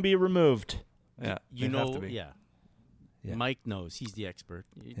tassels can be removed. Yeah, You they have know, to be. yeah. Mike knows. He's the expert.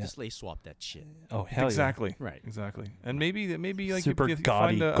 You just lace swap that shit. Oh, hell Exactly. Right. Exactly. And maybe like Super if you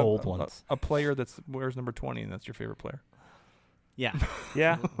gaudy find gold ones. a player that wears number 20 and that's your favorite player. Yeah.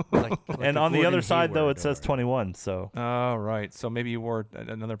 Yeah. like And a on the Gordon other side, though, Hayward it says or- 21. So Oh, right. So maybe you wore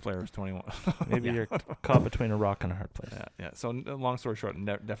another player who's 21. maybe you're caught between a rock and a hard place. Yeah. So long story short,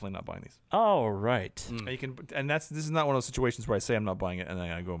 definitely not buying these. Oh, right. This is not one of those situations where I say I'm not buying it and then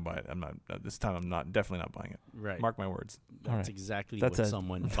I go and buy it. I'm not. This time I'm not. Definitely not buying it. Right. Mark my words. That's Alright. exactly That's what a-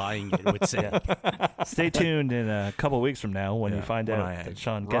 someone buying it would say. Stay tuned in a couple of weeks from now when you Yeah, find when out I that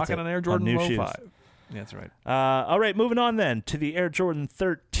Sean gets rocking it an Air Jordan on new Low shoes. 5. Yeah, that's right. All right, moving on then to the Air Jordan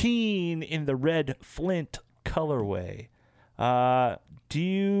 13 in the red Flint colorway. Do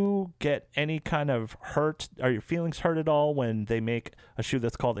you get any kind of hurt? Are your feelings hurt at all when they make a shoe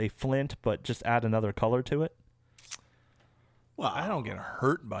that's called a Flint but just add another color to it? Well, I don't get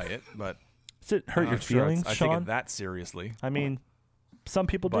hurt by it, but Does it hurt your feelings, I Sean? take it that seriously. I mean, some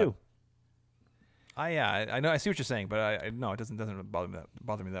people But- do. I know. I see what you're saying, but it doesn't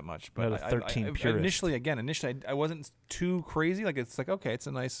bother me that much. But Not a 13 purist. Initially, I wasn't too crazy. Like it's like okay, it's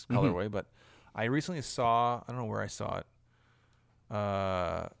a nice colorway. But I recently saw. I don't know where I saw it.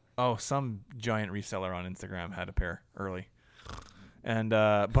 Some giant reseller on Instagram had a pair early, and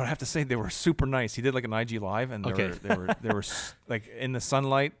but I have to say they were super nice. He did like an IG live, and they were like in the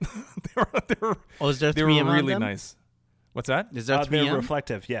sunlight. they were. Oh, is there They 3M were on really them? nice. What's that? Is that They're 3M?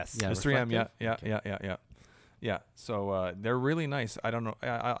 reflective, yes. Yeah. There's 3M, reflective? yeah. So they're really nice. I don't know.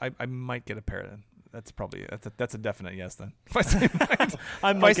 I might get a pair then. That's a definite yes then. If I say, if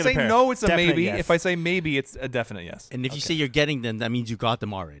I say no, it's a Definite maybe. yes. If I say maybe, it's a definite yes. And if you say you're getting them, that means you got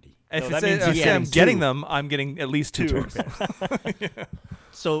them already. If that it's means if you're I'm getting getting two. them, I'm getting at least two.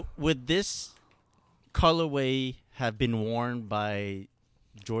 So would this colorway have been worn by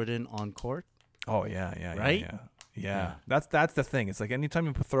Jordan on court? Oh yeah, Right? Yeah. That's the thing. It's like anytime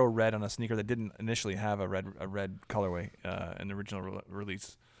you throw red on a sneaker that didn't initially have a red colorway in the original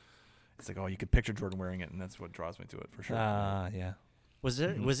release, it's like, oh, you could picture Jordan wearing it, and that's what draws me to it for sure. Yeah. Was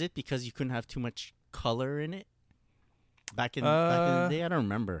it because you couldn't have too much color in it? Back in the day, I don't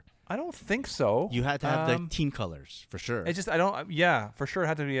remember. I don't think so. You had to have the team colors for sure. It's just I don't. Yeah, for sure it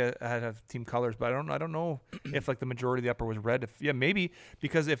had to be had to have team colors, but I don't know if like the majority of the upper was red. Maybe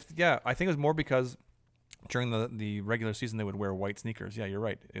because I think it was more because during the regular season they would wear white sneakers. Yeah, you're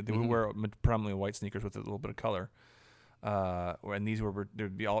right. They would wear predominantly white sneakers with a little bit of color. And these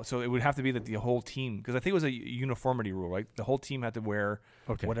there'd be all, so it would have to be that the whole team, because I think it was a uniformity rule, right? The whole team had to wear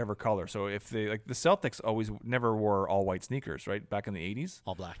whatever color. So if they, like the Celtics always never wore all white sneakers, right? Back in the 80s,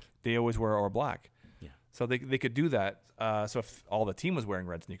 all black. they always wear all black. Yeah. So they could do that. So if all the team was wearing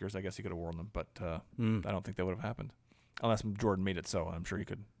red sneakers, I guess he could have worn them. But I don't think that would have happened unless Jordan made it so. I'm sure he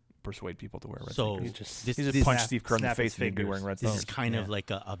could persuade people to wear red sneakers. He He just punched Steve Kerr in the face and he'd be wearing red This sneakers. is kind of like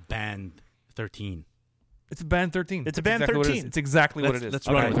a band 13. It's a band 13. It's a band exactly 13. It's exactly what it is. Let's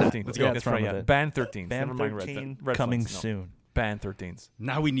run with that. 13. Let's go. That's Let's right. run Yeah. with it. Band 13. Band Never mind 13 red coming flags, no. soon. Band 13s.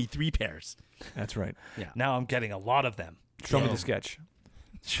 Now we need 3 pairs. That's right. Yeah. Now I'm getting a lot of them. Show me the sketch.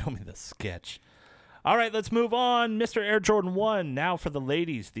 Show me the sketch. All right, let's move on. Mr. Air Jordan 1. Now for the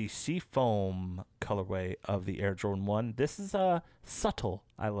ladies, the Seafoam colorway of the Air Jordan 1. This is subtle,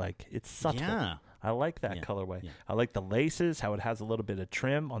 I like. It's subtle. Yeah. I like that Yeah. colorway. Yeah. I like the laces, how it has a little bit of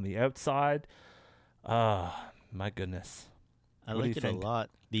trim on the outside. My goodness. I What do like you it think? a lot.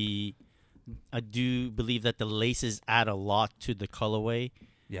 I do believe that the laces add a lot to the colorway,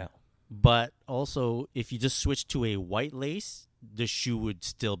 Yeah. but also if you just switch to a white lace, the shoe would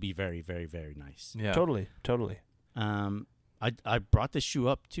still be very, very, very nice. Yeah. Totally. I brought this shoe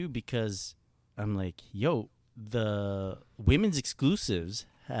up too because I'm like, yo, the women's exclusives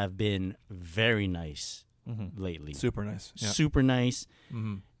have been very nice lately. Super nice. Yeah. Super nice.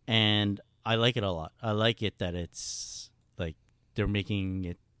 Mm-hmm. And I like it a lot. I like it that it's like they're making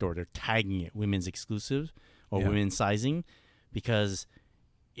it or they're tagging it women's exclusive or women's sizing, because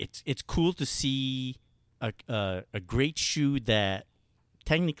it's cool to see a great shoe that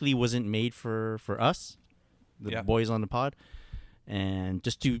technically wasn't made for us, the boys on the pod, and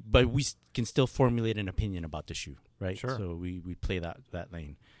but we can still formulate an opinion about the shoe, right? Sure. So we play that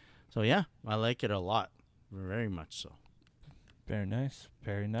lane. So yeah, I like it a lot. Very much so. Very nice.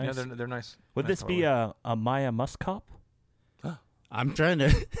 Very nice. Yeah, they're nice. Would Nice this be colorway. a Maya Muskop? I'm trying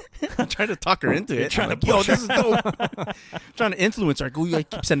to talk her into it. trying I'm to yo, push this is dope. Trying to influence her. Go, I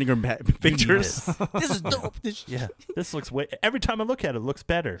keep sending her pictures. This is dope. Yeah. This looks way. Every time I look at it, it looks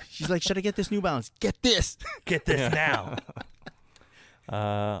better. She's like, should I get this New Balance? Get this. Get this now.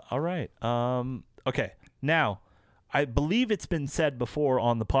 All right. Okay. Now, I believe it's been said before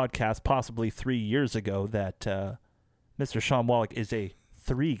on the podcast, possibly 3 years ago, that Mr. Sean Wallach is a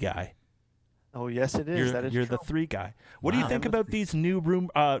 3 guy. Oh, yes, it is. You're true. the 3 guy. What do you think about these new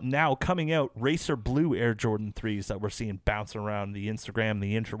now coming out Racer Blue Air Jordan 3s that we're seeing bouncing around the Instagram,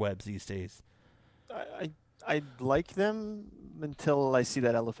 the interwebs these days? I like them until I see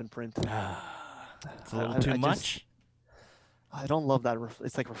that elephant print. It's a little too much. I don't love that.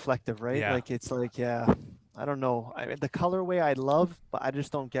 It's like reflective, right? Yeah. Like it's like, yeah, I don't know. The colorway I love, but I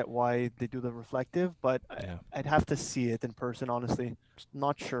just don't get why they do the reflective. But I'd have to see it in person, honestly.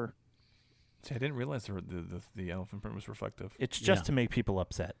 Not sure. See, I didn't realize the elephant print was reflective. It's just to make people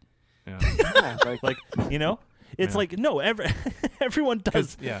upset. Yeah. Yeah, Like, you know? It's like, no, everyone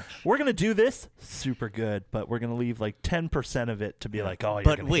does. Yeah. We're going to do this super good, but we're going to leave like 10% of it to be like, oh,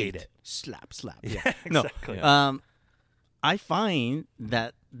 you're going to hate it. Slap. Yeah, No. exactly. I find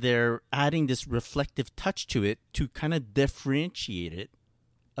that they're adding this reflective touch to it to kind of differentiate it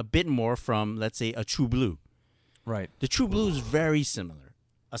a bit more from, let's say, a True Blue. Right. The True Blue is very similar.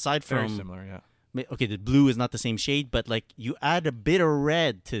 Aside Very from, similar, yeah. okay, the blue is not the same shade, but like you add a bit of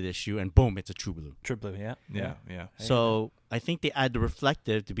red to this shoe and boom, it's a True Blue. True Blue, yeah. Yeah. So I think they add the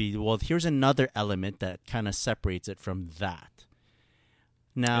reflective to be, well, here's another element that kind of separates it from that.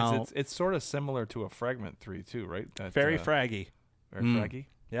 Now, It's sort of similar to a Fragment 3 too, right? That, Very fraggy. Very fraggy.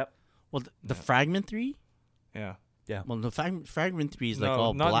 Yep. well, the Fragment 3? Yeah. Yeah. Well, the Fragment 3 is like No,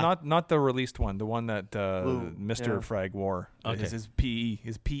 all black. not the released one. The one that Mr. yeah. Frag wore. Okay. His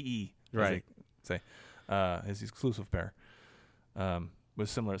PE. Right. As they say, his exclusive pair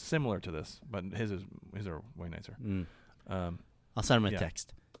was similar to this, but his are way nicer. I'll send him a yeah.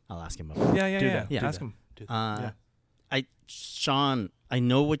 text. I'll ask him about it. Yeah. Do that. Yeah. Ask him. Sean, I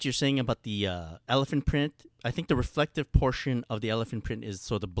know what you're saying about the elephant print. I think the reflective portion of the elephant print is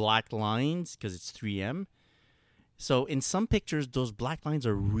the black lines because it's 3M. So in some pictures, those black lines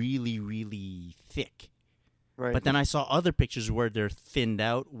are really, really thick. Right. But then I saw other pictures where they're thinned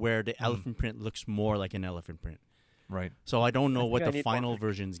out, where the elephant print looks more like an elephant print. Right. So I don't know what I the need final more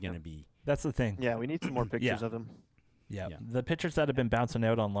version is going to be. That's the thing. Yeah, we need some more pictures of them. Yeah. Yeah. The pictures that have been bouncing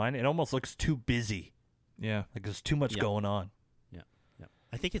out online, it almost looks too busy. Yeah. Like there's too much going on. Yeah.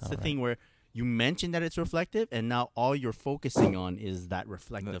 I think it's All the right. thing where you mentioned that it's reflective, and now all you're focusing on is that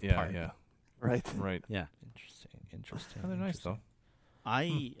reflective part. Yeah. Right. Right. Yeah. Interesting. Oh, they're nice though.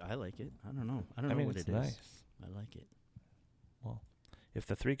 I like it. I don't know. I don't know what it's it nice. is. I like it. If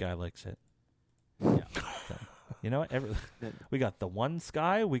the 3 guy likes it. Yeah. So, you know what? We got the 1s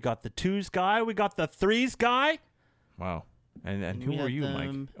guy, we got the 2s guy, we got the 3s guy. Wow. And And who we were had, you,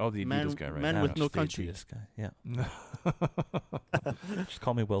 Mike? Oh, the man- Adidas guy, right? man Ah, with no Just the country. Adidas guy. Yeah. Just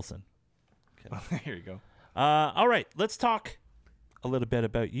call me Wilson. Here you go. All right, let's talk a little bit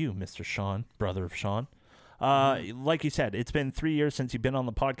about you, Mr. Sean, brother of Sean. Like you said, it's been 3 years since you've been on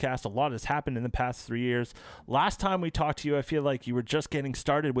the podcast. A lot has happened in the past 3 years. Last time we talked to you, I feel like you were just getting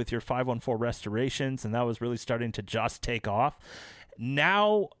started with your 514 restorations, and that was really starting to just take off.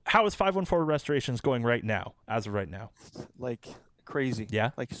 Now, how is 514 restorations going right now, as of right now? Like crazy.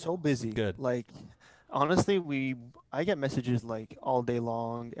 Yeah? Like so busy. Good. Like honestly, I get messages like all day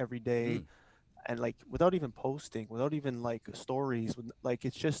long, every day. And like without even posting, without even like stories, like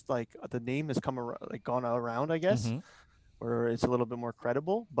it's just like the name has gone around, I guess, where it's a little bit more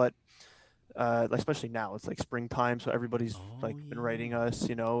credible. But especially now, it's like springtime, so everybody's been writing us,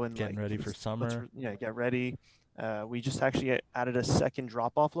 and Getting ready for summer. Get ready. We just actually added a second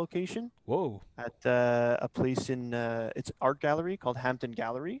drop-off location Whoa. at a place in it's art gallery called Hampton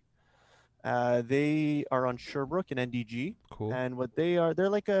Gallery. They are on Sherbrooke in NDG. Cool. And what they're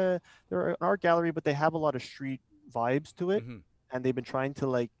an art gallery, but they have a lot of street vibes to it. And they've been trying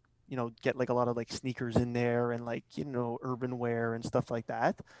to get like a lot of like sneakers in there and like, urban wear and stuff like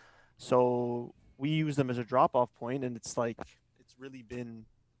that. So we use them as a drop-off point, and it's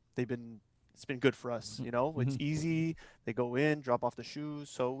been good for us. It's easy. They go in, drop off the shoes.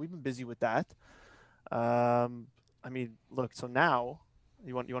 So we've been busy with that. Look, so now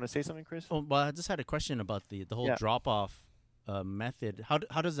you want to say something, Chris? Oh, well, I just had a question about the whole drop-off method.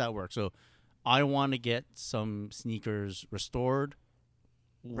 How does that work? So I want to get some sneakers restored.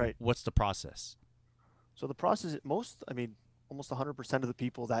 Right. What's the process? So the process, almost 100% of the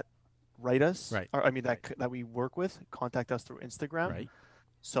people that write us, Right. or I mean that we work with, contact us through Instagram. Right.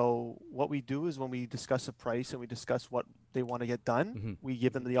 So what we do is when we discuss a price and we discuss what they want to get done, Mhm. we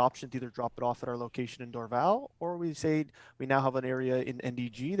give them the option to either drop it off at our location in Dorval, or we say we now have an area in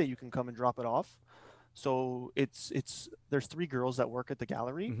NDG that you can come and drop it off. So there's 3 girls that work at the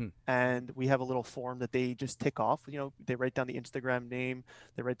gallery, Mhm. and we have a little form that they just tick off. They write down the Instagram name,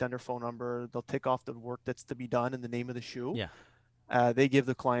 they write down their phone number, they'll tick off the work that's to be done and the name of the shoe. Yeah. They give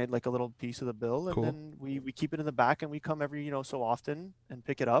the client like a little piece of the bill, and Cool. then we keep it in the back, and we come every so often and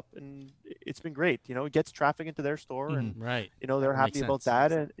pick it up, and it's been great. It gets traffic into their store, and Right. they're Makes happy about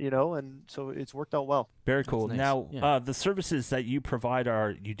sense. that, and so it's worked out well. Very cool. nice. Now, Yeah. the services that you provide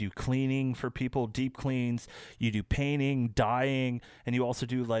are you do cleaning for people, deep cleans, you do painting, dyeing, and you also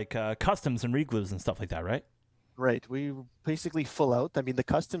do like customs and reglues and stuff like that, right? Right. We basically full out. I mean, the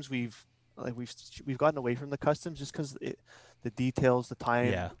customs we've gotten away from the customs just because the details, the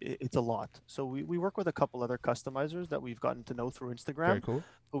time, Yeah. it's a lot. So we work with a couple other customizers that we've gotten to know through Instagram, Very cool.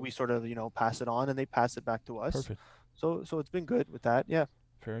 who we sort of pass it on, and they pass it back to us. Perfect. So it's been good with that. Yeah.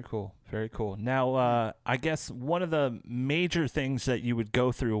 Very cool. Very cool. Now, I guess one of the major things that you would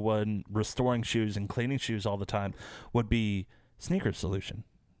go through when restoring shoes and cleaning shoes all the time would be sneaker solution,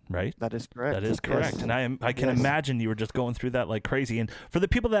 right? That is correct. That is correct. Yes. And I can Yes. imagine you were just going through that like crazy. And for the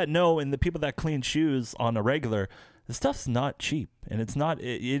people that know and the people that clean shoes on a regular, the stuff's not cheap. And it's not,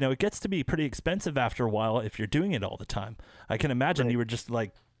 it gets to be pretty expensive after a while if you're doing it all the time. I can imagine Right. you were just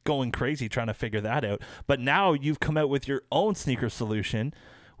like going crazy trying to figure that out. But now you've come out with your own sneaker solution,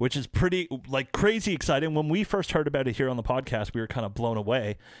 which is pretty like crazy exciting. When we first heard about it here on the podcast, we were kind of blown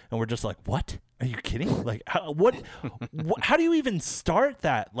away, and we're just like, "What? Are you kidding? Like, how do you even start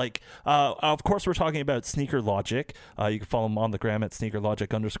that?" Like, of course, we're talking about Sneaker Logic. You can follow them on the gram at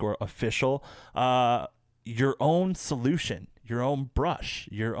sneakerlogic_official. Your own solution, your own brush,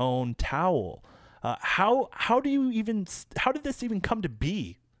 your own towel. How did this even come to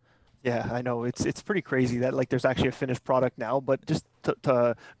be? Yeah, I know it's pretty crazy that like there's actually a finished product now. But just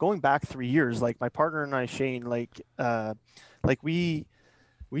to going back 3 years, like my partner and I, Shane, like we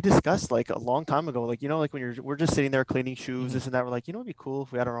discussed like a long time ago, like like when we're just sitting there cleaning shoes, this and that. We're like, it'd be cool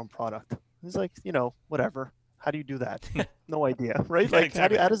if we had our own product. It's like whatever. How do you do that? No idea, right? Yeah, Like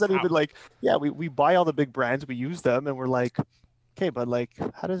exactly. how does that How? even like? Yeah, we buy all the big brands, we use them, and we're like, okay, but like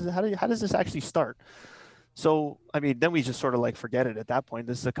how does this actually start? So, I mean, then we just sort of like forget it at that point.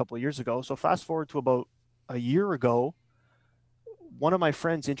 This is a couple of years ago. So fast forward to about a year ago, one of my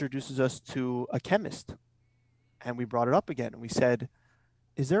friends introduces us to a chemist, and we brought it up again. And we said,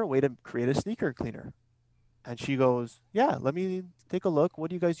 is there a way to create a sneaker cleaner? And she goes, yeah, let me take a look. What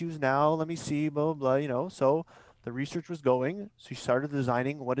do you guys use now? Let me see, blah, blah, blah, So the research was going. So she started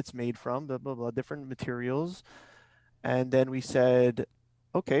designing what it's made from, blah, blah, blah, different materials. And then we said,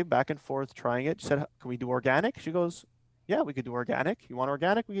 okay, back and forth trying it. She said, can we do organic? She goes, yeah, we could do organic. You want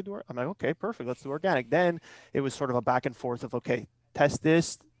organic? We could do it. I'm like, okay, perfect. Let's do organic. Then it was sort of a back and forth of, okay, test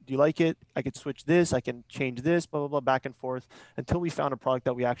this. Do you like it? I could switch this. I can change this, blah, blah, blah, back and forth until we found a product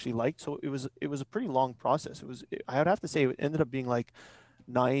that we actually liked. So it was a pretty long process. I would have to say it ended up being like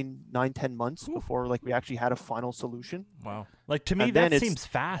 9-10 months before like we actually had a final solution. Wow. Like to me, And then that it's- seems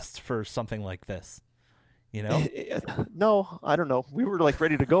fast for something like this. No, I don't know. We were like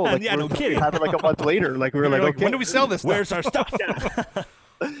ready to go. Like, Yeah, no kidding. We had it like a month later. Like we were like, okay, when do we sell this stuff? Where's our stuff?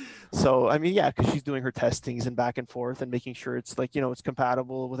 So, I mean, yeah, because she's doing her testings and back and forth and making sure it's like, it's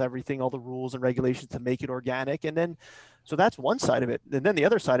compatible with everything, all the rules and regulations to make it organic. And then, so that's one side of it. And then the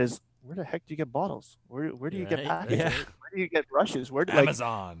other side is, where the heck do you get bottles? Where do you get Right, packaging? yeah. Where do you get brushes? Where do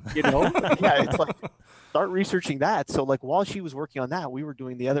Amazon. yeah, it's like, start researching that. So like while she was working on that, we were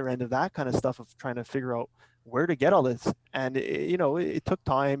doing the other end of that kind of stuff of trying to figure out where to get all this. And, it took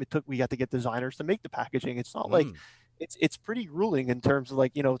time. We got to get designers to make the packaging. It's not like, it's pretty grueling in terms of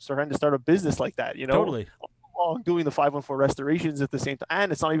like, trying to start a business like that, Totally. While I'm doing the 514 restorations at the same time.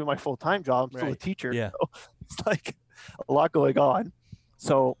 And it's not even my full-time job. I'm still a Right. teacher. Yeah. So it's like a lot going on.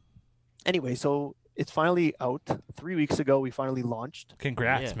 So anyway, so it's finally out. 3 weeks ago, we finally launched.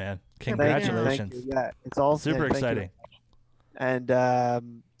 Congrats, Yeah. man. Thank Congratulations. you. Yeah, it's all Super thank you. exciting. And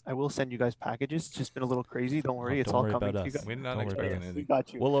I will send you guys packages. It's just been a little crazy. Don't worry. Oh, it's don't all worry coming about to you us. guys. We're not Don't worry expecting about We anything.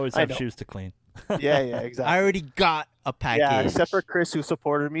 got you. We'll always I have know. shoes to clean. Yeah, exactly. I already got a package. Yeah, except for Chris, who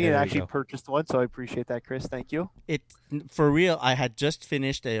supported me There and you actually go. purchased one. So I appreciate that, Chris. Thank you. It for real. I had just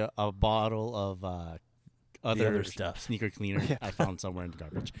finished a bottle of other stuff. sneaker cleaner Yeah. I found somewhere in the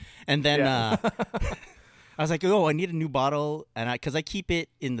garbage, and then Yeah. I was like, oh, I need a new bottle, and because I keep it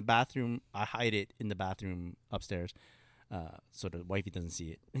in the bathroom, I hide it in the bathroom upstairs, so the wifey doesn't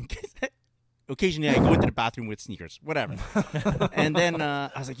see it. occasionally I go into the bathroom with sneakers, whatever. And then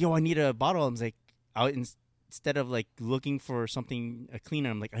I was like, yo, I need a bottle. I was like, instead of like looking for something, a cleaner,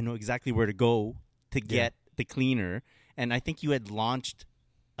 I'm like, I know exactly where to go to get the cleaner. And I think you had launched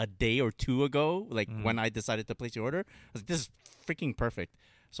a day or two ago, like when I decided to place the order. I was like, this is freaking perfect.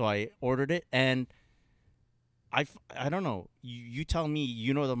 So I ordered it, and I don't know. You tell me,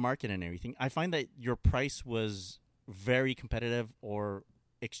 you know the market and everything. I find that your price was very competitive, or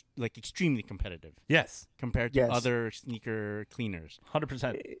extremely competitive. Yes. Compared to other sneaker cleaners.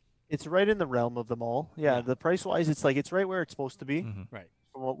 100%. It's right in the realm of them all. Yeah. The price wise, it's right where it's supposed to be. Right.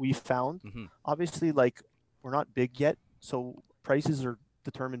 From what we found. Obviously, like, we're not big yet, so prices are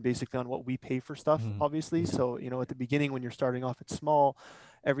determined basically on what we pay for stuff, obviously. So, at the beginning when you're starting off, it's small.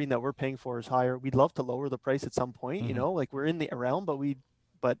 Everything that we're paying for is higher. We'd love to lower the price at some point, like we're in the realm,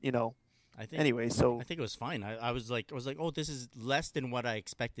 I think it was fine. I was like, oh, this is less than what I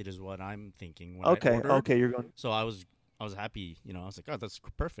expected, is what I'm thinking. When okay, you're going. So I was happy. I was like, oh, that's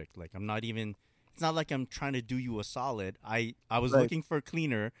perfect. Like, I'm not even. It's not like I'm trying to do you a solid. I was looking for a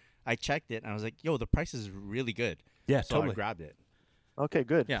cleaner. I checked it, and I was like, yo, the price is really good. Yeah, so totally. I grabbed it. Okay,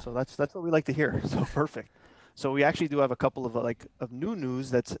 good. Yeah. So that's what we like to hear. So perfect. So we actually do have a couple of new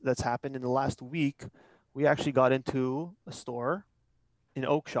news that's happened in the last week. We actually got into a store in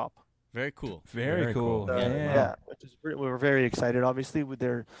Oak Shop. Very cool. Very cool. Yeah, we were very excited. Obviously, with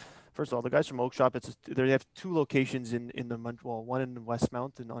first of all, the guys from Oak Shop. They have two locations in one in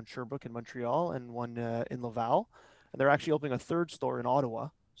Westmount and on Sherbrooke in Montreal, and one in Laval, and they're actually opening a third store in Ottawa.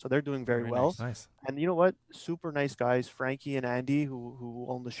 So they're doing very well. Nice. And you know what? Super nice guys, Frankie and Andy, who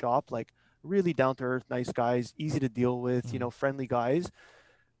own the shop. Like, really down to earth, nice guys, easy to deal with. Friendly guys.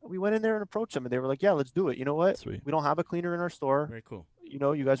 We went in there and approached them, and they were like, "Yeah, let's do it." You know what? Sweet. We don't have a cleaner in our store. Very cool.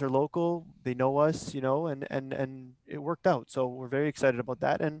 You guys are local. They know us. And it worked out. So we're very excited about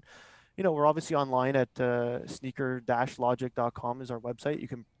that. And we're obviously online at sneaker-logic.com is our website. You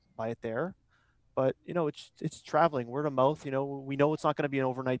can buy it there. But it's traveling, word of mouth. We know it's not going to be an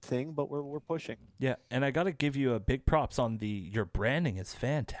overnight thing, but we're pushing. Yeah, and I got to give you a big props on your branding is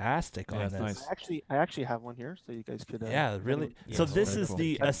fantastic on this. Nice. I actually have one here, so you guys could. Yeah, really. Yeah, so it's this very is cool.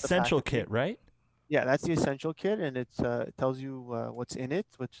 the That's the essential packaging. kit, right? Yeah, that's the essential kit, and it tells you what's in it,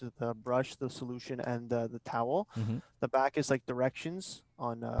 which is the brush, the solution, and the towel. The back is like directions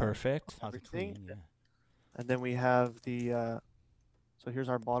on Perfect. How to everything. clean, yeah. And then we have the. So here's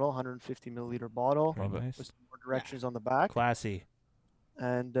our bottle, 150 milliliter bottle. Love it. With some more directions on the back. Classy.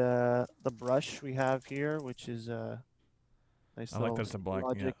 And the brush we have here, which is nice. I like that it's a black.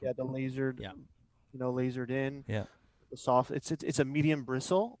 Logic, the lasered. Yeah. Lasered in. Yeah. The soft. It's a medium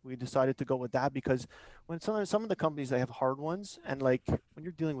bristle. We decided to go with that because when some of the companies, they have hard ones, and like when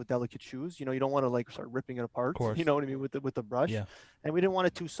you're dealing with delicate shoes, you don't want to like start ripping it apart. Of course. You know what I mean, with the brush. Yeah. And we didn't want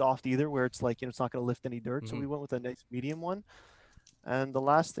it too soft either, where it's like it's not going to lift any dirt. So we went with a nice medium one. And the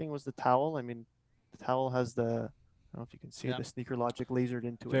last thing was the towel. I mean, the towel has I don't know if you can see the Sneaker Logic lasered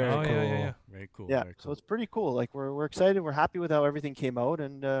into it. Very cool. Yeah. Very cool. Yeah, Very cool. so it's pretty cool. Like we're excited. We're happy with how everything came out,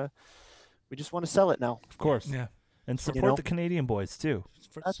 and we just want to sell it now. Of course. Yeah. And support the Canadian boys too.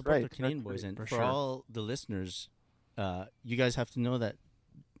 That's support right. the Canadian That's boys, right. and For for sure. all the listeners, you guys have to know that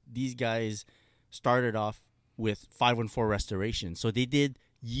these guys started off with 514 Restoration, so they did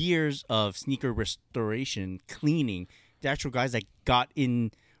years of sneaker restoration, cleaning. The actual guys that got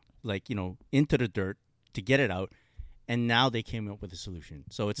in, into the dirt to get it out, and now they came up with a solution.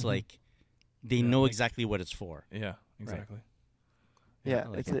 So it's like they know exactly what it's for. Yeah. Exactly. Yeah, I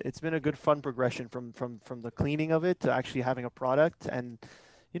like it's been a good fun progression from the cleaning of it to actually having a product. And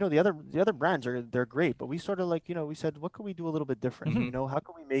the other brands they're great, but we sort of we said, what can we do a little bit different? How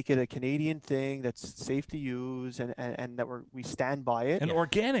can we make it a Canadian thing that's safe to use and that we stand by it, And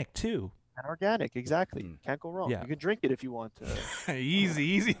organic too. and organic. Exactly. Can't go wrong. Yeah. You can drink it if you want to.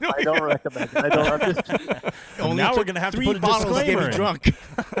 Easy. No, I don't recommend it. I'm just Only now we're gonna have to 3 put a bottles to get disclaimer me in. drunk.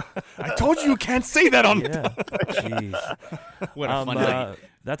 I told you can't say that on. Yeah. Jeez. What a fun night.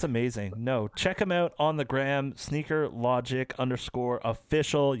 That's amazing. No, check them out on the gram,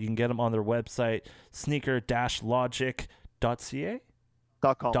 sneakerlogic_official. You can get them on their website, sneaker-logic.ca.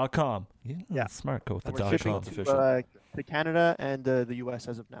 .com. Yeah, smart. Go with the And we're .com. shipping to Canada and the U.S.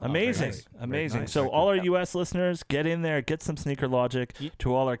 as of now. Amazing, nice. amazing. Very nice. So Very all our U.S. listeners, get in there, get some Sneaker Logic. Ye-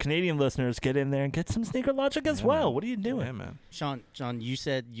 To all our Canadian listeners, get in there and get some Sneaker Logic as Yeah, well. man. What are you doing? Yeah, man. Sean, you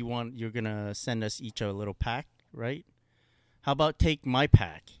said you're gonna send us each a little pack, right? How about take my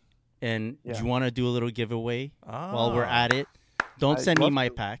pack, and Yeah. do you want to do a little giveaway while we're Ah. at it? Don't I'd send me love my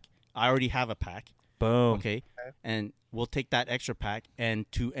to. pack. I already have a pack. Boom. Okay, and we'll take that extra pack. And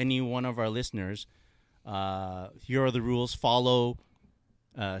to any one of our listeners, here are the rules. Follow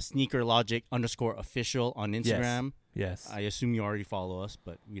Sneaker Logic _official on Instagram. Yes. I assume you already follow us,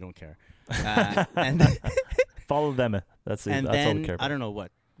 but we don't care. And follow them. That's all we care about. I don't know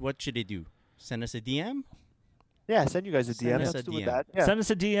what should they do? Send us a DM? Yeah, send you guys a DM. Let's do with that. Yeah. Send us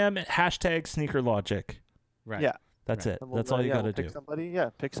a DM. Sneaker Logic. Right. Yeah. That's it. We'll, That's all you got to do.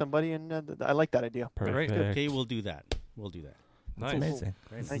 Pick somebody, and I like that idea. Perfect. Okay, we'll do that. That's Nice. amazing.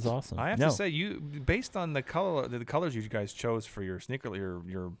 Very This nice. is awesome. I have to say, based on the colors you guys chose for your sneaker,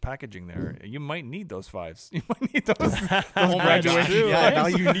 your packaging there, you might need those 5s. You might need those. Oh my gosh! Yeah, now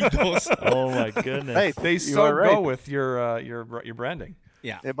you need those. Oh my goodness. Hey, They so go with your branding.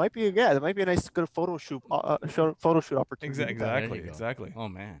 Yeah. It might be a nice good photo shoot opportunity. Exactly. Oh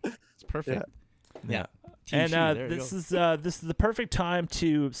man, it's perfect. Yeah. And this is the perfect time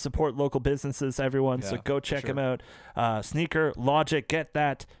to support local businesses, everyone. So go check them out. Sneaker Logic, get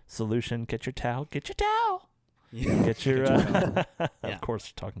that solution. Get your towel. Yeah. Get your. Of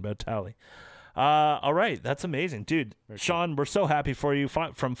course, talking about Tally. All right, that's amazing, dude. Sean, we're so happy for you.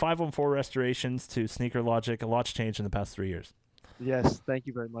 From 514 Restorations to Sneaker Logic, a lot's changed in the past 3 years. Yes, thank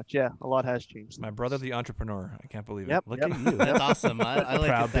you very much. Yeah, a lot has changed. My brother, the entrepreneur. I can't believe Yep, it. Look at you. That's awesome. I like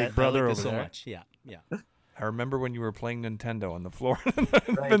Proud it, big brother I like over it so there. much. Yeah. I remember when you were playing Nintendo on the floor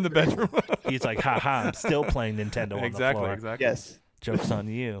in the bedroom. He's like, haha, I'm still playing Nintendo on the floor. Exactly. Yes. Joke's on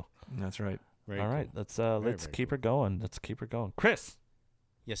you. That's right. All right, let's keep her going. Let's keep her going. Chris.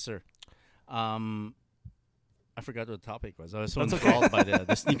 Yes, sir. I forgot what the topic was. I was so enthralled by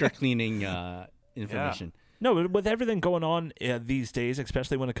the sneaker cleaning information. No, with everything going on these days,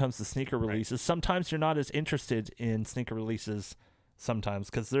 especially when it comes to sneaker releases, sometimes you're not as interested in sneaker releases sometimes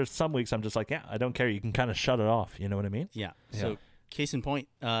because there's some weeks I'm just like, I don't care. You can kind of shut it off. You know what I mean? Yeah. So case in point,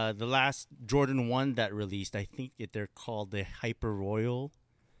 the last Jordan 1 that released, I think they're called the Hyper Royal.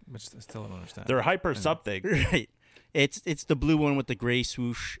 Which I still don't understand. They're hyper something. Right. It's the blue one with the gray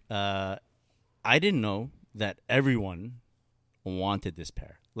swoosh. I didn't know that everyone wanted this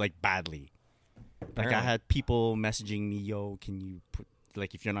pair, like badly. Like I had people messaging me, "Yo, can you put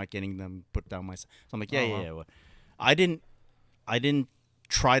if you're not getting them, put down my." So I'm like, yeah. Well, I didn't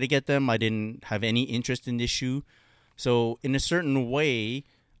try to get them. I didn't have any interest in this shoe. So in a certain way,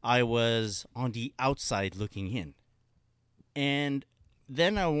 I was on the outside looking in. And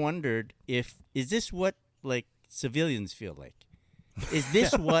then I wondered is this what civilians feel like? Is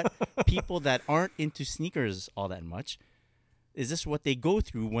this what people that aren't into sneakers all that much? Is this what they go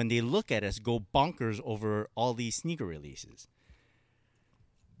through when they look at us go bonkers over all these sneaker releases?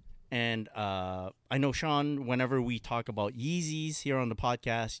 And I know, Sean, whenever we talk about Yeezys here on the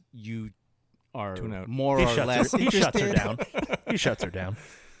podcast, you are more or less interested. He shuts her down. He shuts her down.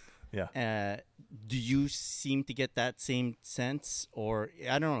 Yeah. Do you seem to get that same sense? Or,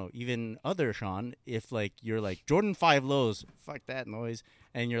 I don't know, even other Sean, if you're like, Jordan 5 lows, fuck that noise.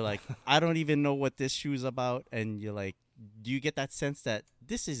 And you're like, I don't even know what this shoe's about. And you're like, do you get that sense that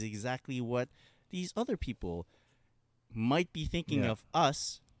this is exactly what these other people might be thinking of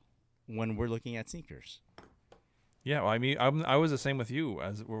us when we're looking at sneakers? Yeah, well, I mean, I was the same with you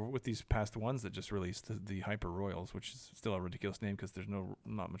as we're with these past ones that just released the Hyper Royals, which is still a ridiculous name because there's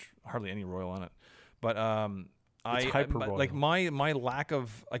hardly any Royal on it. But my lack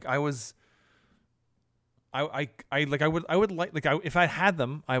of if I had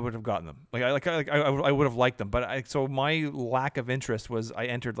them, I would have gotten them. I would have liked them. But so my lack of interest was I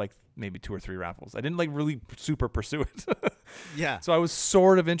entered maybe 2 or 3 raffles. I didn't really super pursue it. Yeah. So I was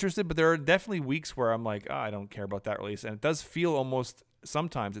sort of interested, but there are definitely weeks where I'm like, I don't care about that release, and it does feel almost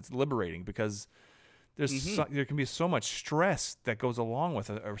sometimes it's liberating because there's there can be so much stress that goes along with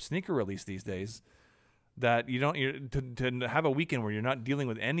a sneaker release these days. That to have a weekend where you're not dealing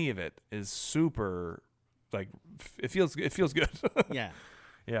with any of it is super. It feels good. Yeah.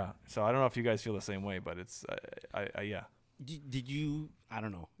 Yeah. So I don't know if you guys feel the same way, but it's yeah. Did you? I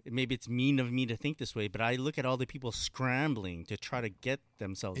don't know. Maybe it's mean of me to think this way, but I look at all the people scrambling to try to get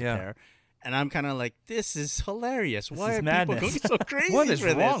themselves there, and I'm kind of like, this is hilarious. Why are people going so crazy? What is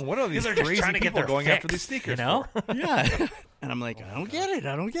for wrong? This? What are these crazy people going after these sneakers? You know? Yeah. And I'm like, I don't get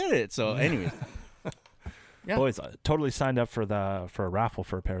it. So, anyways. Yeah. Boys, I totally signed up for a raffle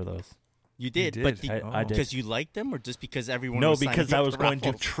for a pair of those. You did, but I did. Because you liked them, or just because everyone? No, was because I was going to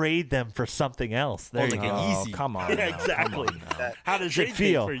raffles? trade them for something else. There you go. Yeezy. Come on. Yeah, exactly. How does it Trade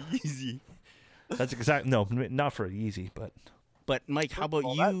feel? for Yeezy. That's exactly not for a Yeezy, but. But Mike, how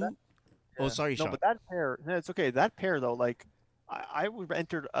about you? Oh, sorry, Sean. No, but that pair, it's okay. That pair though, I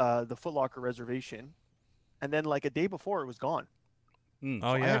entered the Foot Locker reservation, and then a day before it was gone.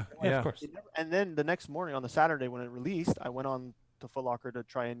 Oh yeah, of course. And then the next morning on the Saturday when it released, I went on to Foot Locker to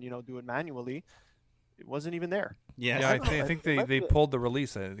try and do it manually. it wasn't even there. Yes. Yeah, I think they pulled the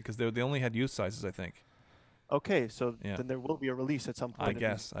release because they only had youth sizes, I think. Okay, so then there will be a release at some point. I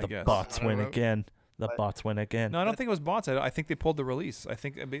guess. The bots win again. The bots win again. No, I don't think it was bots. I think they pulled the release. I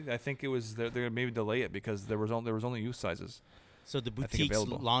think it was they're going to maybe delay it because there was only youth sizes. So the boutiques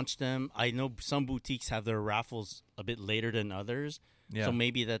launched them. I know some boutiques have their raffles a bit later than others. Yeah. So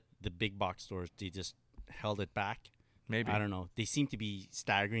maybe that the big box stores, they just held it back. Maybe. I don't know. They seem to be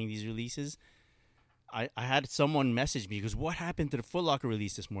staggering these releases. I had someone message me because what happened to the Foot Locker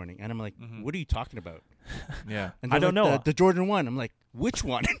release this morning? And I'm like, what are you talking about? Yeah. And I don't know. The Jordan 1. I'm like, which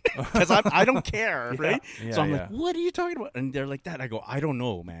one? Because I don't care, right? Yeah, so I'm like, what are you talking about? And they're like that. I go, I don't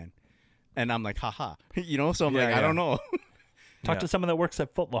know, man. And I'm like, haha. So I'm like, I don't know. Talk to someone that works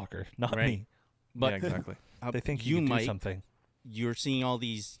at Foot Locker, not me. But exactly. They think you might do something. You're seeing all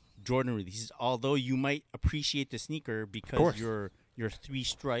these Jordan releases, although you might appreciate the sneaker because you're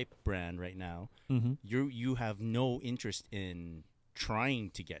 3-stripe brand right now. You have no interest in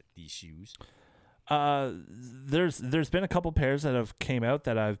trying to get these shoes. There's been a couple pairs that have came out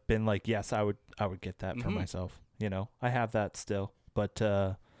that I've been like, yes, I would get that for myself. I have that still, but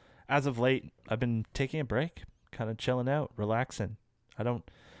as of late, I've been taking a break, kind of chilling out, relaxing. I don't,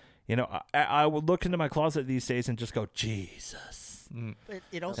 I would look into my closet these days and just go, Jesus. But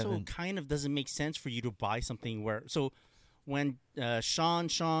it also kind of doesn't make sense for you to buy something where when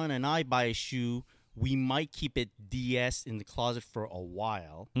Sean, and I buy a shoe, we might keep it DS in the closet for a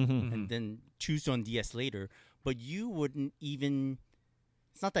while and then choose on DS later. But you wouldn't even...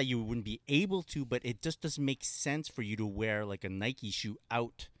 It's not that you wouldn't be able to, but it just doesn't make sense for you to wear like a Nike shoe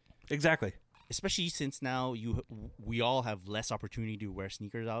out. Exactly. Especially since now we all have less opportunity to wear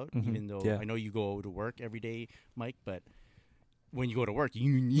sneakers out, even though I know you go to work every day, Mike, but when you go to work,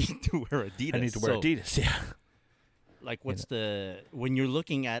 you need to wear Adidas. I need to wear Adidas, yeah. Like, when you're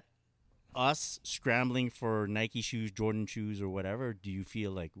looking at us scrambling for Nike shoes, Jordan shoes, or whatever, do you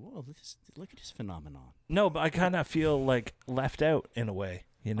feel like, whoa, look at this phenomenon? No, but I kind of feel like left out in a way.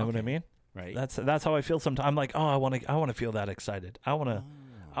 You know what I mean? Right. That's how I feel sometimes. I'm like, oh, I want to feel that excited. I want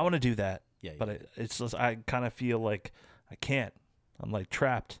to do that. Yeah. But it's just I kind of feel like I can't. I'm like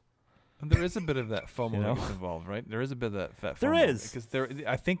trapped. And there is a bit of that FOMO that gets involved, right? There is a bit of that FOMO. There is. Because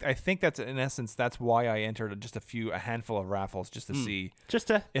I think that's in essence that's why I entered just a handful of raffles just to see. Just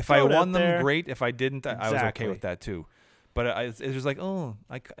to if I won them, great. If I didn't, I was okay with that too. But it's just like,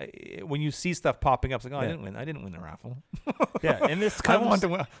 when you see stuff popping up, it's like, I didn't win the raffle. Yeah, and this comes.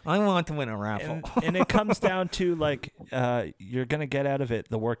 I want to win a raffle. And it comes down to like, you're gonna get out of it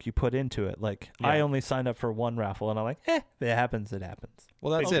the work you put into it. Like, I only signed up for one raffle, and I'm like, if it happens, it happens.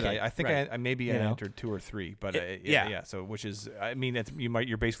 Well, that's it. I think I maybe I entered 2 or 3, but So which is, I mean,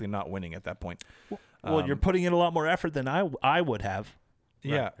 you're basically not winning at that point. Well, you're putting in a lot more effort than I would have.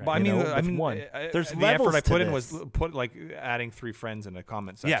 Yeah, right. But I mean, there's the effort I put in this. was adding 3 friends in a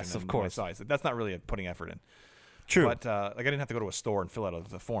comment section. Yes, of course. Size. That's not really putting effort in. True. But I didn't have to go to a store and fill out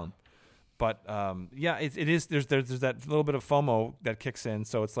the form. But it is. There's that little bit of FOMO that kicks in.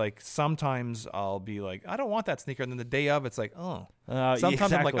 So it's like sometimes I'll be like, I don't want that sneaker, and then the day of, it's like,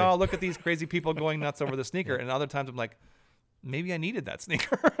 Sometimes I'm like, oh, look at these crazy people going nuts over the sneaker, and other times I'm like, maybe I needed that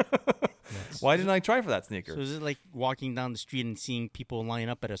sneaker. Why didn't I try for that sneaker? So is it like walking down the street and seeing people line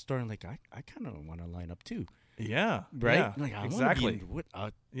up at a store and like, I kind of want to line up too. Yeah. Right? Yeah, like, exactly.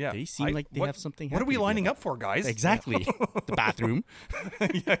 They seem like they have something. What are we lining up for, guys? Exactly. The bathroom.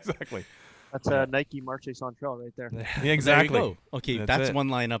 Yeah, exactly. That's a Nike Marche Central right there. Yeah, exactly. There you go. Okay, that's one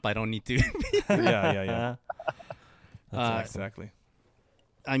lineup I don't need to. Yeah. Exactly.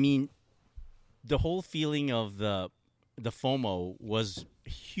 I mean, the whole feeling of the FOMO was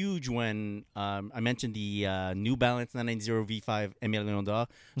huge when I mentioned the New Balance 990 V5 $1 million.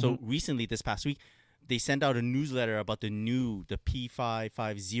 So recently, this past week, they sent out a newsletter about the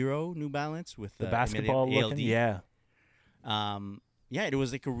P550 New Balance with the basketball ALD. Looking, yeah. It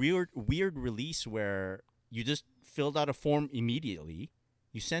was like a weird release where you just filled out a form immediately,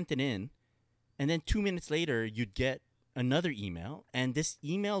 you sent it in, and then 2 minutes later, you'd get another email, and this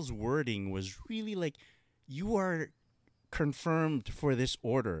email's wording was really like, you are confirmed for this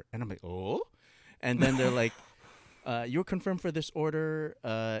order. And I'm like, oh? And then they're like, you're confirmed for this order.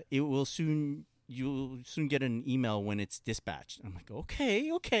 You'll soon get an email when it's dispatched. I'm like,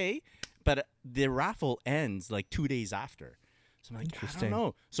 okay. But the raffle ends like 2 days after. So I'm like, I don't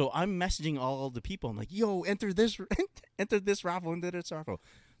know. So I'm messaging all the people. I'm like, yo, enter this raffle, enter this raffle.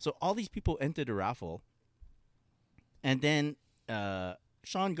 So all these people entered the raffle. And then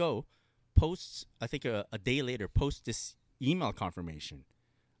Sean Go posts, I think a day later, posts this email confirmation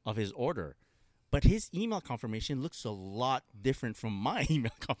of his order. But his email confirmation looks a lot different from my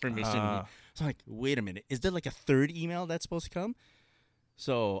email confirmation. So I'm like, wait a minute. Is there like a third email that's supposed to come?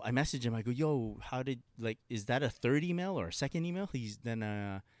 So I message him. I go, yo, is that a third email or a second email? He's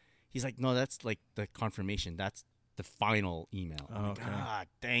like, no, that's like the confirmation. That's the final email. I'm like,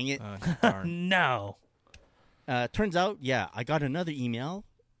 dang it. No. Turns out, I got another email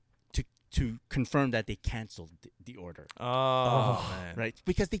to confirm that they canceled the order. Oh, man. Right?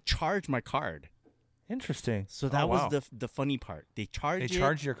 Because they charged my card. Interesting. So that was the funny part. They charge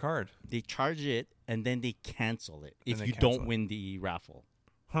your card. They charge it, and then they cancel it if you cancel don't win the raffle.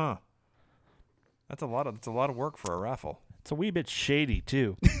 Huh. That's a lot of work for a raffle. It's a wee bit shady,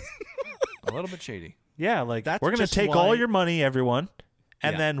 too. A little bit shady. Yeah, like, That's we're going to just take why- all your money, everyone,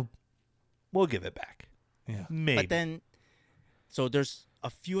 and then we'll give it back. Yeah. Maybe. But then, so there's a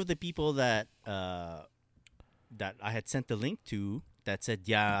few of the people that I had sent the link to that said,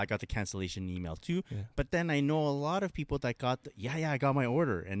 I got the cancellation email too. Yeah. But then I know a lot of people that got, I got my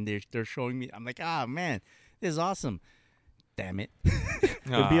order, and they're showing me. I'm like, man, this is awesome. Damn it. It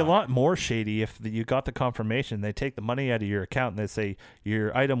would be a lot more shady if you got the confirmation. They take the money out of your account and they say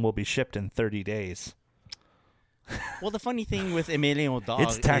your item will be shipped in 30 days. Well, the funny thing with Emilio Dog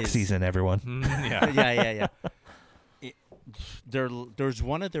It's tax season, everyone. yeah. There's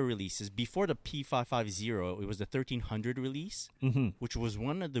one of the releases before the P550. It was the 1300 release, which was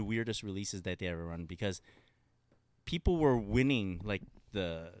one of the weirdest releases that they ever run because people were winning like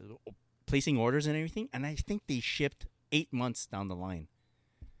the placing orders and everything, and I think they shipped 8 months down the line.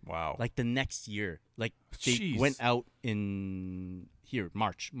 Wow. Like the next year, like they Jeez. went out in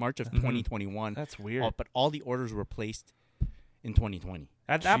March of 2021. That's weird. But all the orders were placed in 2020.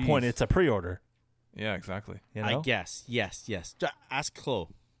 At that point, Jeez. it's a pre-order. Yeah, exactly. You know? I guess. Yes. Ask Chloe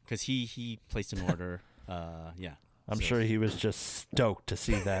because he placed an order. I'm sure he was just stoked to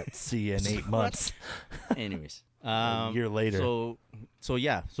see that in 8 months. Anyways, a year later. So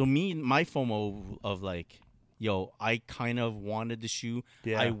my FOMO of like, yo, I kind of wanted the shoe.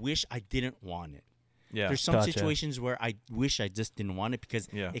 Yeah. I wish I didn't want it. Yeah. There's some Gotcha. situations where I wish I just didn't want it because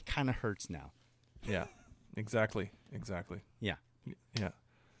it kind of hurts now. Yeah. Exactly. Yeah. Yeah.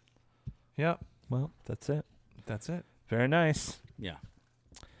 Yeah. Well, that's it. That's it. Very nice. Yeah.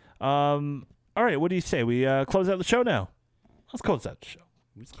 All right, what do you say? We close out the show now? Let's close out the show.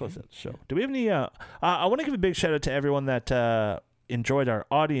 Do we have any... I want to give a big shout out to everyone that enjoyed our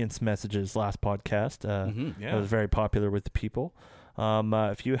audience messages last podcast. It was very popular with the people.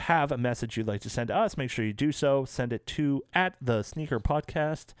 If you have a message you'd like to send to us, make sure you do so. Send it to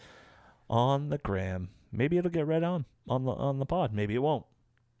 @thesneakerpodcast on the gram. Maybe it'll get read on the pod. Maybe it won't.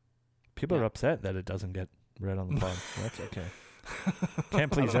 People are upset that it doesn't get read on the pod. That's okay. Can't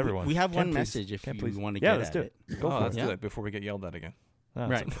please everyone. We have one message if you want to get let's at do it. Go for let's it. do that before we get yelled at again. Oh,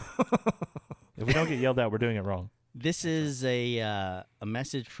 Right. okay. If we don't get yelled at, we're doing it wrong. This is a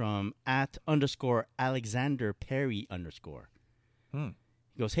message from @_Alexander Perry _ He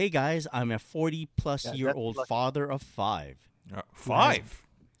goes, hey guys, I'm a 40-plus-year-old father of 5. 5?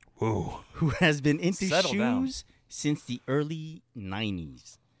 Whoa. Who has been into Settle down. shoes since the early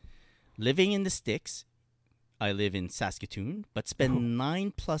 90s. Living in the sticks, I live in Saskatoon, but spend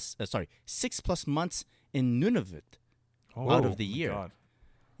 6+ months in Nunavut out of the year. God.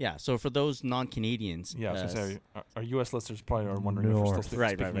 Yeah, so for those non-Canadians, Yeah, I was gonna say, our U.S. listeners probably are wondering if we're still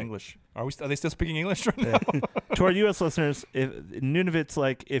speaking English. Are they still speaking English right now? To our U.S. listeners, Nunavut's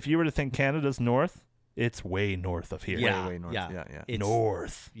like, if you were to think Canada's north, it's way north of here. Way north. Yeah. It's-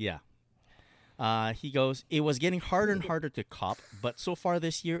 North. Yeah. He goes, it was getting harder and harder to cop, but so far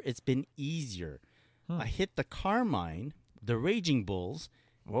this year, it's been easier. I hit the Carmine, the Raging Bulls,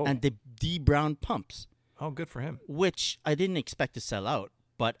 Whoa. and the D Brown pumps, Oh, good for him. which I didn't expect to sell out,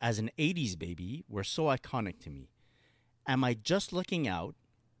 but as an 80s baby, were so iconic to me. Am I just looking out?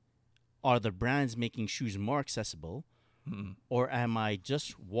 Are the brands making shoes more accessible? Or am I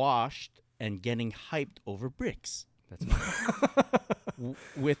just washed and getting hyped over bricks? That's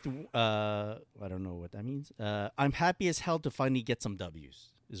I don't know what that means. I'm happy as hell to finally get some W's,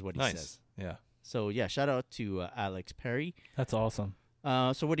 is what he Nice. says. Yeah. So, yeah, shout out to Alex Perry. That's awesome.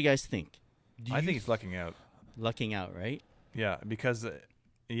 So what do you guys think? I think he's lucking out. Lucking out, right? Yeah, because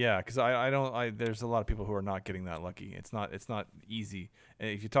I don't. There's a lot of people who are not getting that lucky. It's not easy.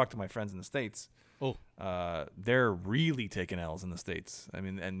 And if you talk to my friends in the States, they're really taking L's in the States. I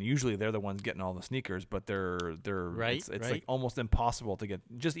mean, and usually they're the ones getting all the sneakers, but they're Right, It's right. like almost impossible to get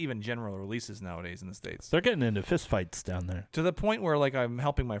just even general releases nowadays in the States. They're getting into fist fights down there. To the point where like I'm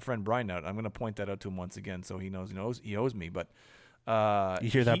helping my friend Brian out. I'm going to point that out to him once again, so he knows he owes me. But You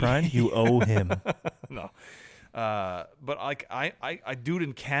hear that, Brian? You owe him. No. But like a dude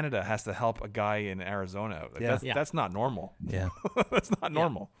in Canada has to help a guy in Arizona. Like, that's not normal. Yeah. That's not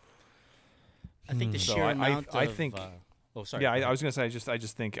normal. I think the So sheer I amount think. oh, sorry. Yeah, I was gonna say.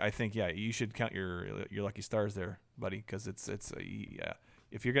 I think you should count your lucky stars there, buddy, because it's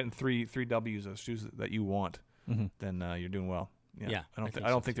if you're getting three W's of shoes that you want, then you're doing well. Yeah, I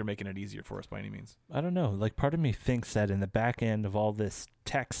don't think they're making it easier for us by any means. I don't know. Like, part of me thinks that in the back end of all this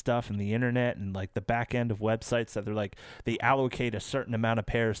tech stuff and the internet and like the back end of websites, that they're like they allocate a certain amount of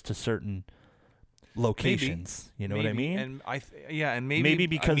pairs to certain locations. You know what I mean? And maybe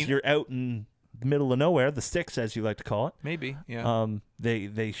because you're out in the middle of nowhere, the sticks, as you like to call it. Maybe, yeah.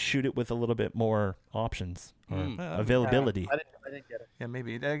 They shoot it with a little bit more options or availability. I didn't get it. Yeah,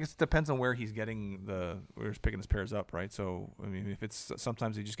 maybe. I guess it depends on where he's getting where he's picking his pairs up, right? So, I mean, if it's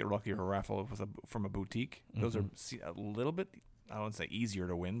sometimes you just get lucky or a raffle from a boutique. Those are a little bit, I don't want to say easier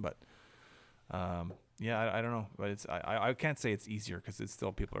to win, but I don't know. But it's I can't say it's easier because it's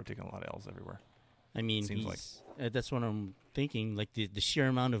still people are taking a lot of L's everywhere. I mean, that's what I'm thinking. Like the sheer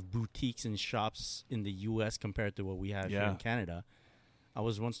amount of boutiques and shops in the U.S. compared to what we have here in Canada. I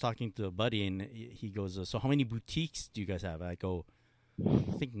was once talking to a buddy, and he goes, "So how many boutiques do you guys have?" I go,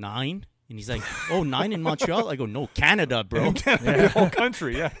 "I think 9." And he's like, "Oh, 9 in Montreal?" I go, "No, Canada, bro." The whole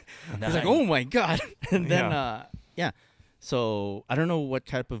country, yeah. He's like, "Oh my god!" And then, So I don't know what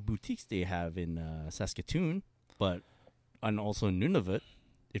type of boutiques they have in Saskatoon, and also in Nunavut,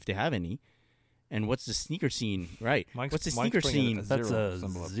 if they have any. And what's the sneaker scene? Right. What's the sneaker scene? That's a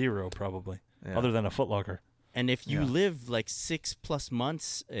 0 probably, other than a Foot Locker. And if you live like 6+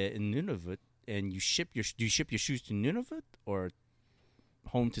 months in Nunavut and do you ship your shoes to Nunavut or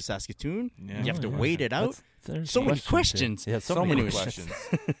home to Saskatoon? Yeah. You have to wait it out. So many questions. Yeah, so many questions.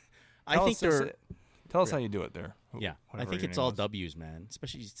 Tell us how you do it there. Yeah, I think it's all W's, man.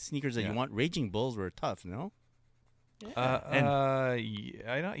 Especially sneakers that you want. Raging Bulls were tough, no? I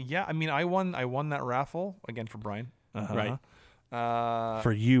mean, I won that raffle again for Brian. Right.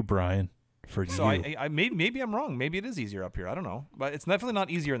 For you, Brian. For so you. I maybe I'm wrong. Maybe it is easier up here. I don't know, but it's definitely not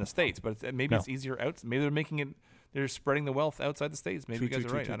easier in the States. But maybe it's easier out. Maybe they're making it. They're spreading the wealth outside the States. Maybe you guys are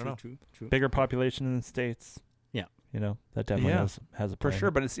right. I don't know. True. Bigger population in the States. Yeah. You know, that definitely has a for plan.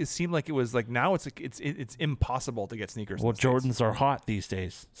 sure. But it seemed like it was like now it's impossible to get sneakers. Well, in the Jordans States. are hot these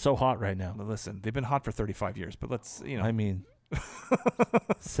days. So hot right now. Well, listen, they've been hot for 35 years. But let's I mean,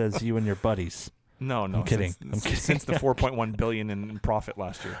 says you and your buddies. No, I'm kidding. Since the 4.1 billion in profit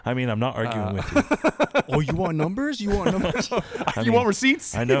last year. I mean, I'm not arguing with you. Oh, you want numbers? You want numbers? You want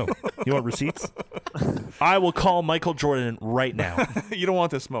receipts? I know. You want receipts? I will call Michael Jordan right now. You don't want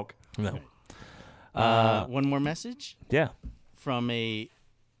the smoke. No. One more message. Yeah. From a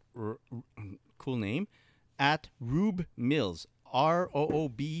cool name at Rube Mills.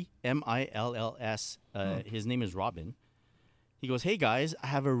 ROOBMILLS. His name is Robin. He goes, "Hey guys, I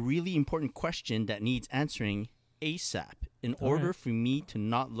have a really important question that needs answering ASAP in order for me to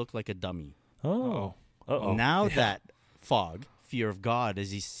not look like a dummy. Oh. Uh-oh. Now that Fog, Fear of God,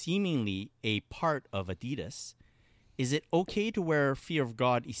 is seemingly a part of Adidas, is it okay to wear Fear of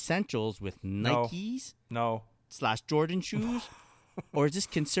God essentials with Nikes? No. / Jordan shoes? Or is this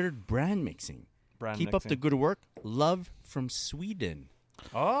considered brand mixing? Keep up the good work. Love from Sweden."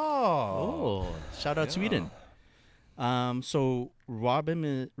 Oh. Shout out Sweden. So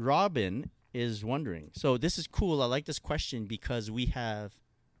Robin is wondering. So this is cool. I like this question because we have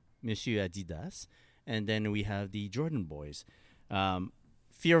Monsieur Adidas, and then we have the Jordan boys.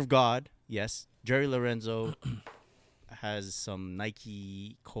 Fear of God, yes. Jerry Lorenzo has some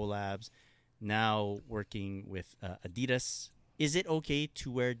Nike collabs. Now working with Adidas. Is it okay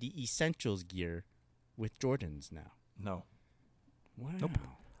to wear the essentials gear with Jordans now? No. Wow. Nope.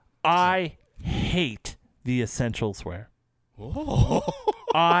 I hate the essentials wear. Oh.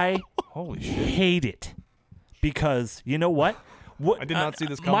 I Holy shit. hate it because you know what? I did not see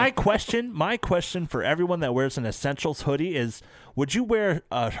this coming. My question for everyone that wears an essentials hoodie is: would you wear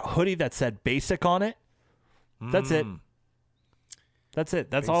a hoodie that said basic on it? That's it. That's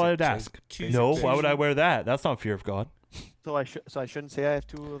it. That's all I would ask. No, why would I wear that? That's not fear of God. So I shouldn't say I have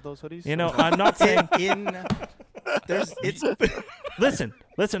 2 of those hoodies. You know, I'm not saying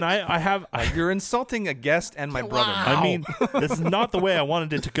Listen. I have. You're insulting a guest and my brother. I mean, this is not the way I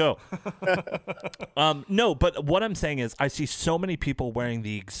wanted it to go. No, but what I'm saying is, I see so many people wearing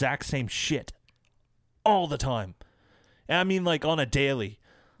the exact same shit all the time. And I mean, like on a daily,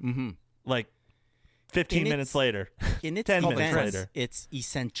 like 15 minutes later, in its 10 minutes defense, later. it's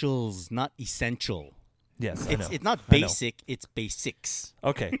essentials, not essential. Yes, I know. It's not basic. It's basics.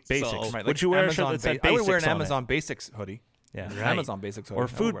 Okay, basics. So, Right, would like you wear a Amazon shirt that said I would wear an basics on Amazon Basics hoodie. Yeah, An right. Amazon Basics hoodie. Or I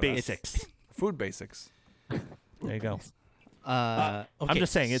would food wear that. basics. Food Basics. There you go. Okay. I'm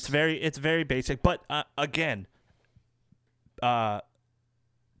just saying it's very basic, but again,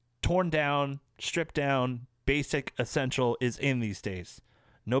 torn down, stripped down, basic essential is in these days.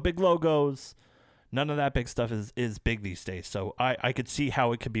 No big logos, none of that big stuff is big these days. So I could see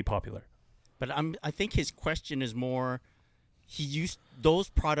how it could be popular. But I think his question is more, he used those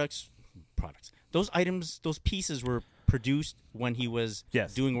products, those items, those pieces were produced when he was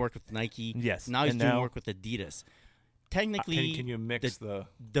doing work with Nike. Yes. Now he's doing work with Adidas. Technically, can you mix the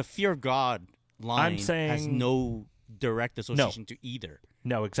Fear of God line has no direct association to either.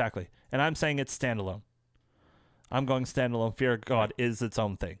 No, exactly. And I'm saying it's standalone. I'm going standalone. Fear of God is its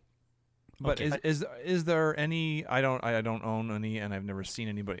own thing. But is there any? I don't own any, and I've never seen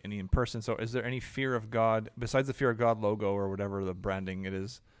any in person. So is there any Fear of God besides the Fear of God logo or whatever the branding it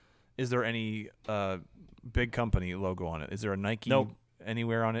is? Is there any big company logo on it? Is there a Nike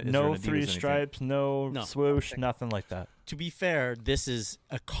anywhere on it? Is no there an Adidas three stripes, no swoosh, nothing like that. To be fair, this is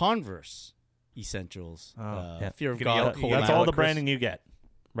a Converse Essentials. Fear of God. That's all the branding you get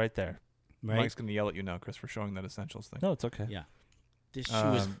right there. Right? Mike's going to yell at you now, Chris, for showing that Essentials thing. No, it's okay. Yeah. This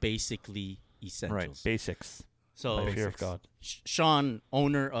shoe is basically Essentials. Right, basics. So, Fear of God. Sean,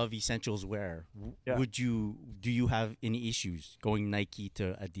 owner of Essentials Wear, Yeah. do you have any issues going Nike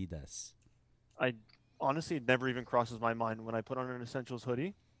to Adidas? I honestly, it never even crosses my mind when I put on an Essentials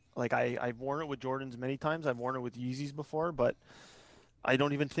hoodie. Like I've worn it with Jordans many times. I've worn it with Yeezys before, but I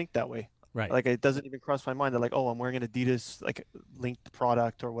don't even think that way. Right. Like it doesn't even cross my mind that like, oh, I'm wearing an Adidas like linked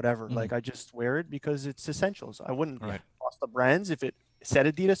product or whatever. Mm-hmm. Like I just wear it because it's Essentials. I wouldn't Right. cross the brands if it said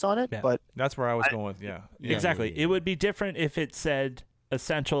Adidas on it, but That's where I was going with, Exactly. It would be different if it said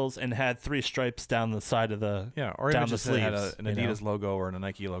Essentials and had three stripes down the side of the or down even the just had sleeves, an Adidas logo or a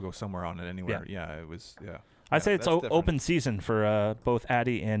Nike logo somewhere on it anywhere. It was I'd say it's that's different. open season for both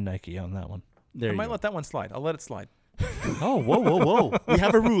Adi and Nike on that one. I might let that one slide. I'll let it slide. Oh, whoa. We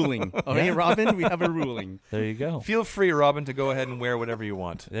have a ruling. Okay, Robin, we have a ruling. There you go. Feel free, Robin, to go ahead and wear whatever you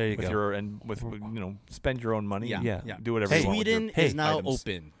want. There you go. With spend your own money. Yeah. Do whatever you want. Sweden is now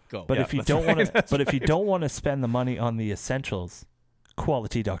open. Go. But if you don't want to, if you don't want to spend the money on the essentials,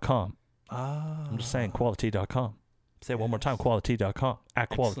 quality.com. I'm just saying quality.com. Say it one more time, quality.com. At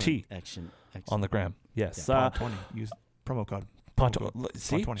quality Excellent. on the gram. Yes. Pod 20. Use promo code.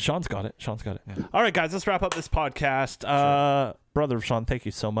 See, Pod 20. Sean's got it. Yeah. All right, guys, let's wrap up this podcast. Brother Sean, thank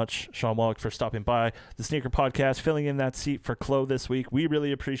you so much, Sean Wallach, for stopping by the Sneaker Podcast, filling in that seat for Chloe this week. We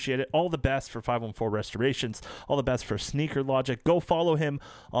really appreciate it. All the best for 514 Restorations. All the best for Sneaker Logic. Go follow him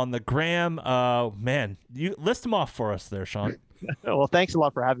on the gram. Man, you list them off for us there, Sean. Well, thanks a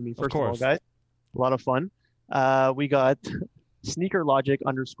lot for having me. First of all, guys, a lot of fun. We got Sneaker Logic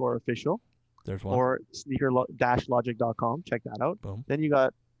 _official. There's one. Or sneaker-logic.com. Check that out. Boom. Then you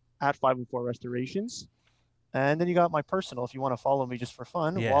got at 514 Restorations. And then you got my personal, if you want to follow me just for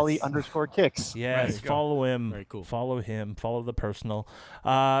fun, Yes. Wally _kicks. Yes, follow him. Very cool. Follow him. Follow the personal.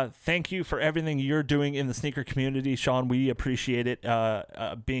 Thank you for everything you're doing in the sneaker community, Sean. We appreciate it.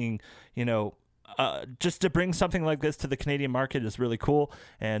 Being, just to bring something like this to the Canadian market is really cool.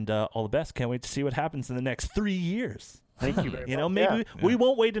 And all the best. Can't wait to see what happens in the next 3 years. Thank you very much. Maybe we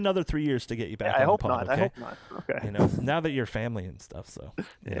won't wait another 3 years to get you back. I on hope the pod, not. Okay? I hope not. Okay. Now that you're family and stuff, so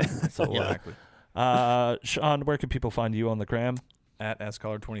yeah. So Exactly. Sean, where can people find you on the gram? At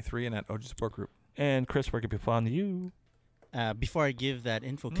AskCollar23 and at OG Support Group. And Chris, where can people find you? Before I give that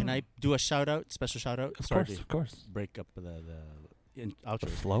info, can I do a special shout out? Of course. Break up the outro. The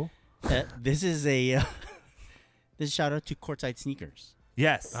flow. This is a shout out to Courtside Sneakers.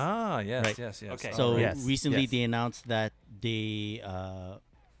 Yes. Yes, Right. yes. Okay. So Yes, recently yes. they announced that they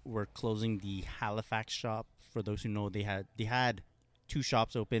were closing the Halifax shop. For those who know, they had 2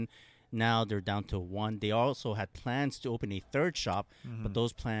 shops open. Now they're down to 1. They also had plans to open a 3rd shop, but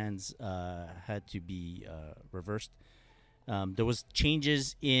those plans had to be reversed. There was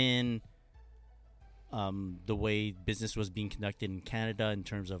changes in the way business was being conducted in Canada in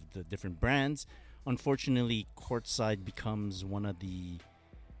terms of the different brands. Unfortunately, Courtside becomes one of the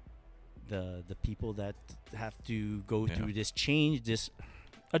people that have to go through this change, this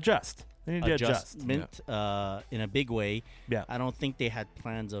Adjust. They need to adjust. adjustment in a big way. Yeah. I don't think they had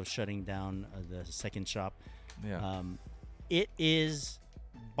plans of shutting down the second shop. Yeah. It is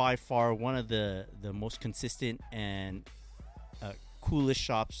by far one of the most consistent and coolest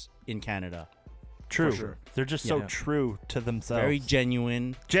shops in Canada. True. For sure. They're just so true to themselves. Very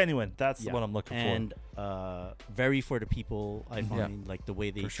genuine. Genuine. That's what I'm looking and very for the people. I find like the way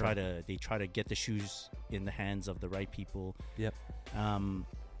they try to get the shoes in the hands of the right people. Yep.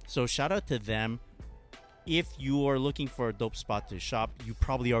 So shout out to them. if you are looking for a dope spot to shop, you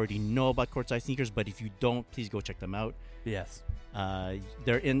probably already know about Courtside Sneakers, but if you don't, please go check them out. Yes.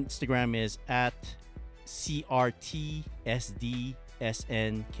 Their Instagram is at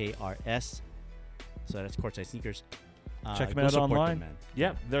CRTSDSNKRS. So that's Courtside Sneakers. Check them out online. Them,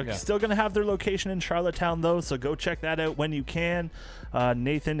 yeah, they're still going to have their location in Charlottetown, though, so go check that out when you can.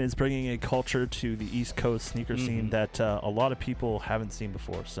 Nathan is bringing a culture to the East Coast sneaker scene that a lot of people haven't seen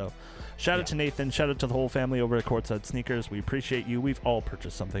before. So shout out to Nathan. Shout out to the whole family over at Courtside Sneakers. We appreciate you. We've all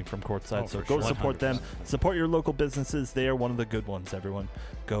purchased something from Courtside, so go support them. Support your local businesses. They are one of the good ones, everyone.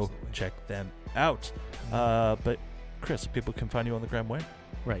 Go check them out. But, Chris, people can find you on the gram where?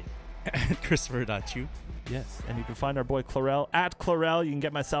 Right. Christopher.chu. Yes, and you can find our boy Clarel at Clarel. You can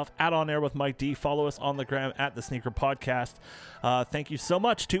get myself at On Air with Mike D. Follow us on the gram at The Sneaker Podcast. Thank you so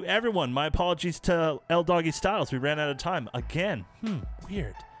much to everyone. My apologies to L Doggy Styles. We ran out of time again.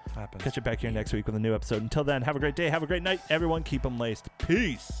 Weird. Happens. Catch you back here next week with a new episode. Until then, have a great day. Have a great night. Everyone, keep them laced.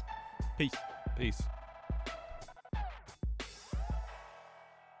 Peace. Peace. Peace.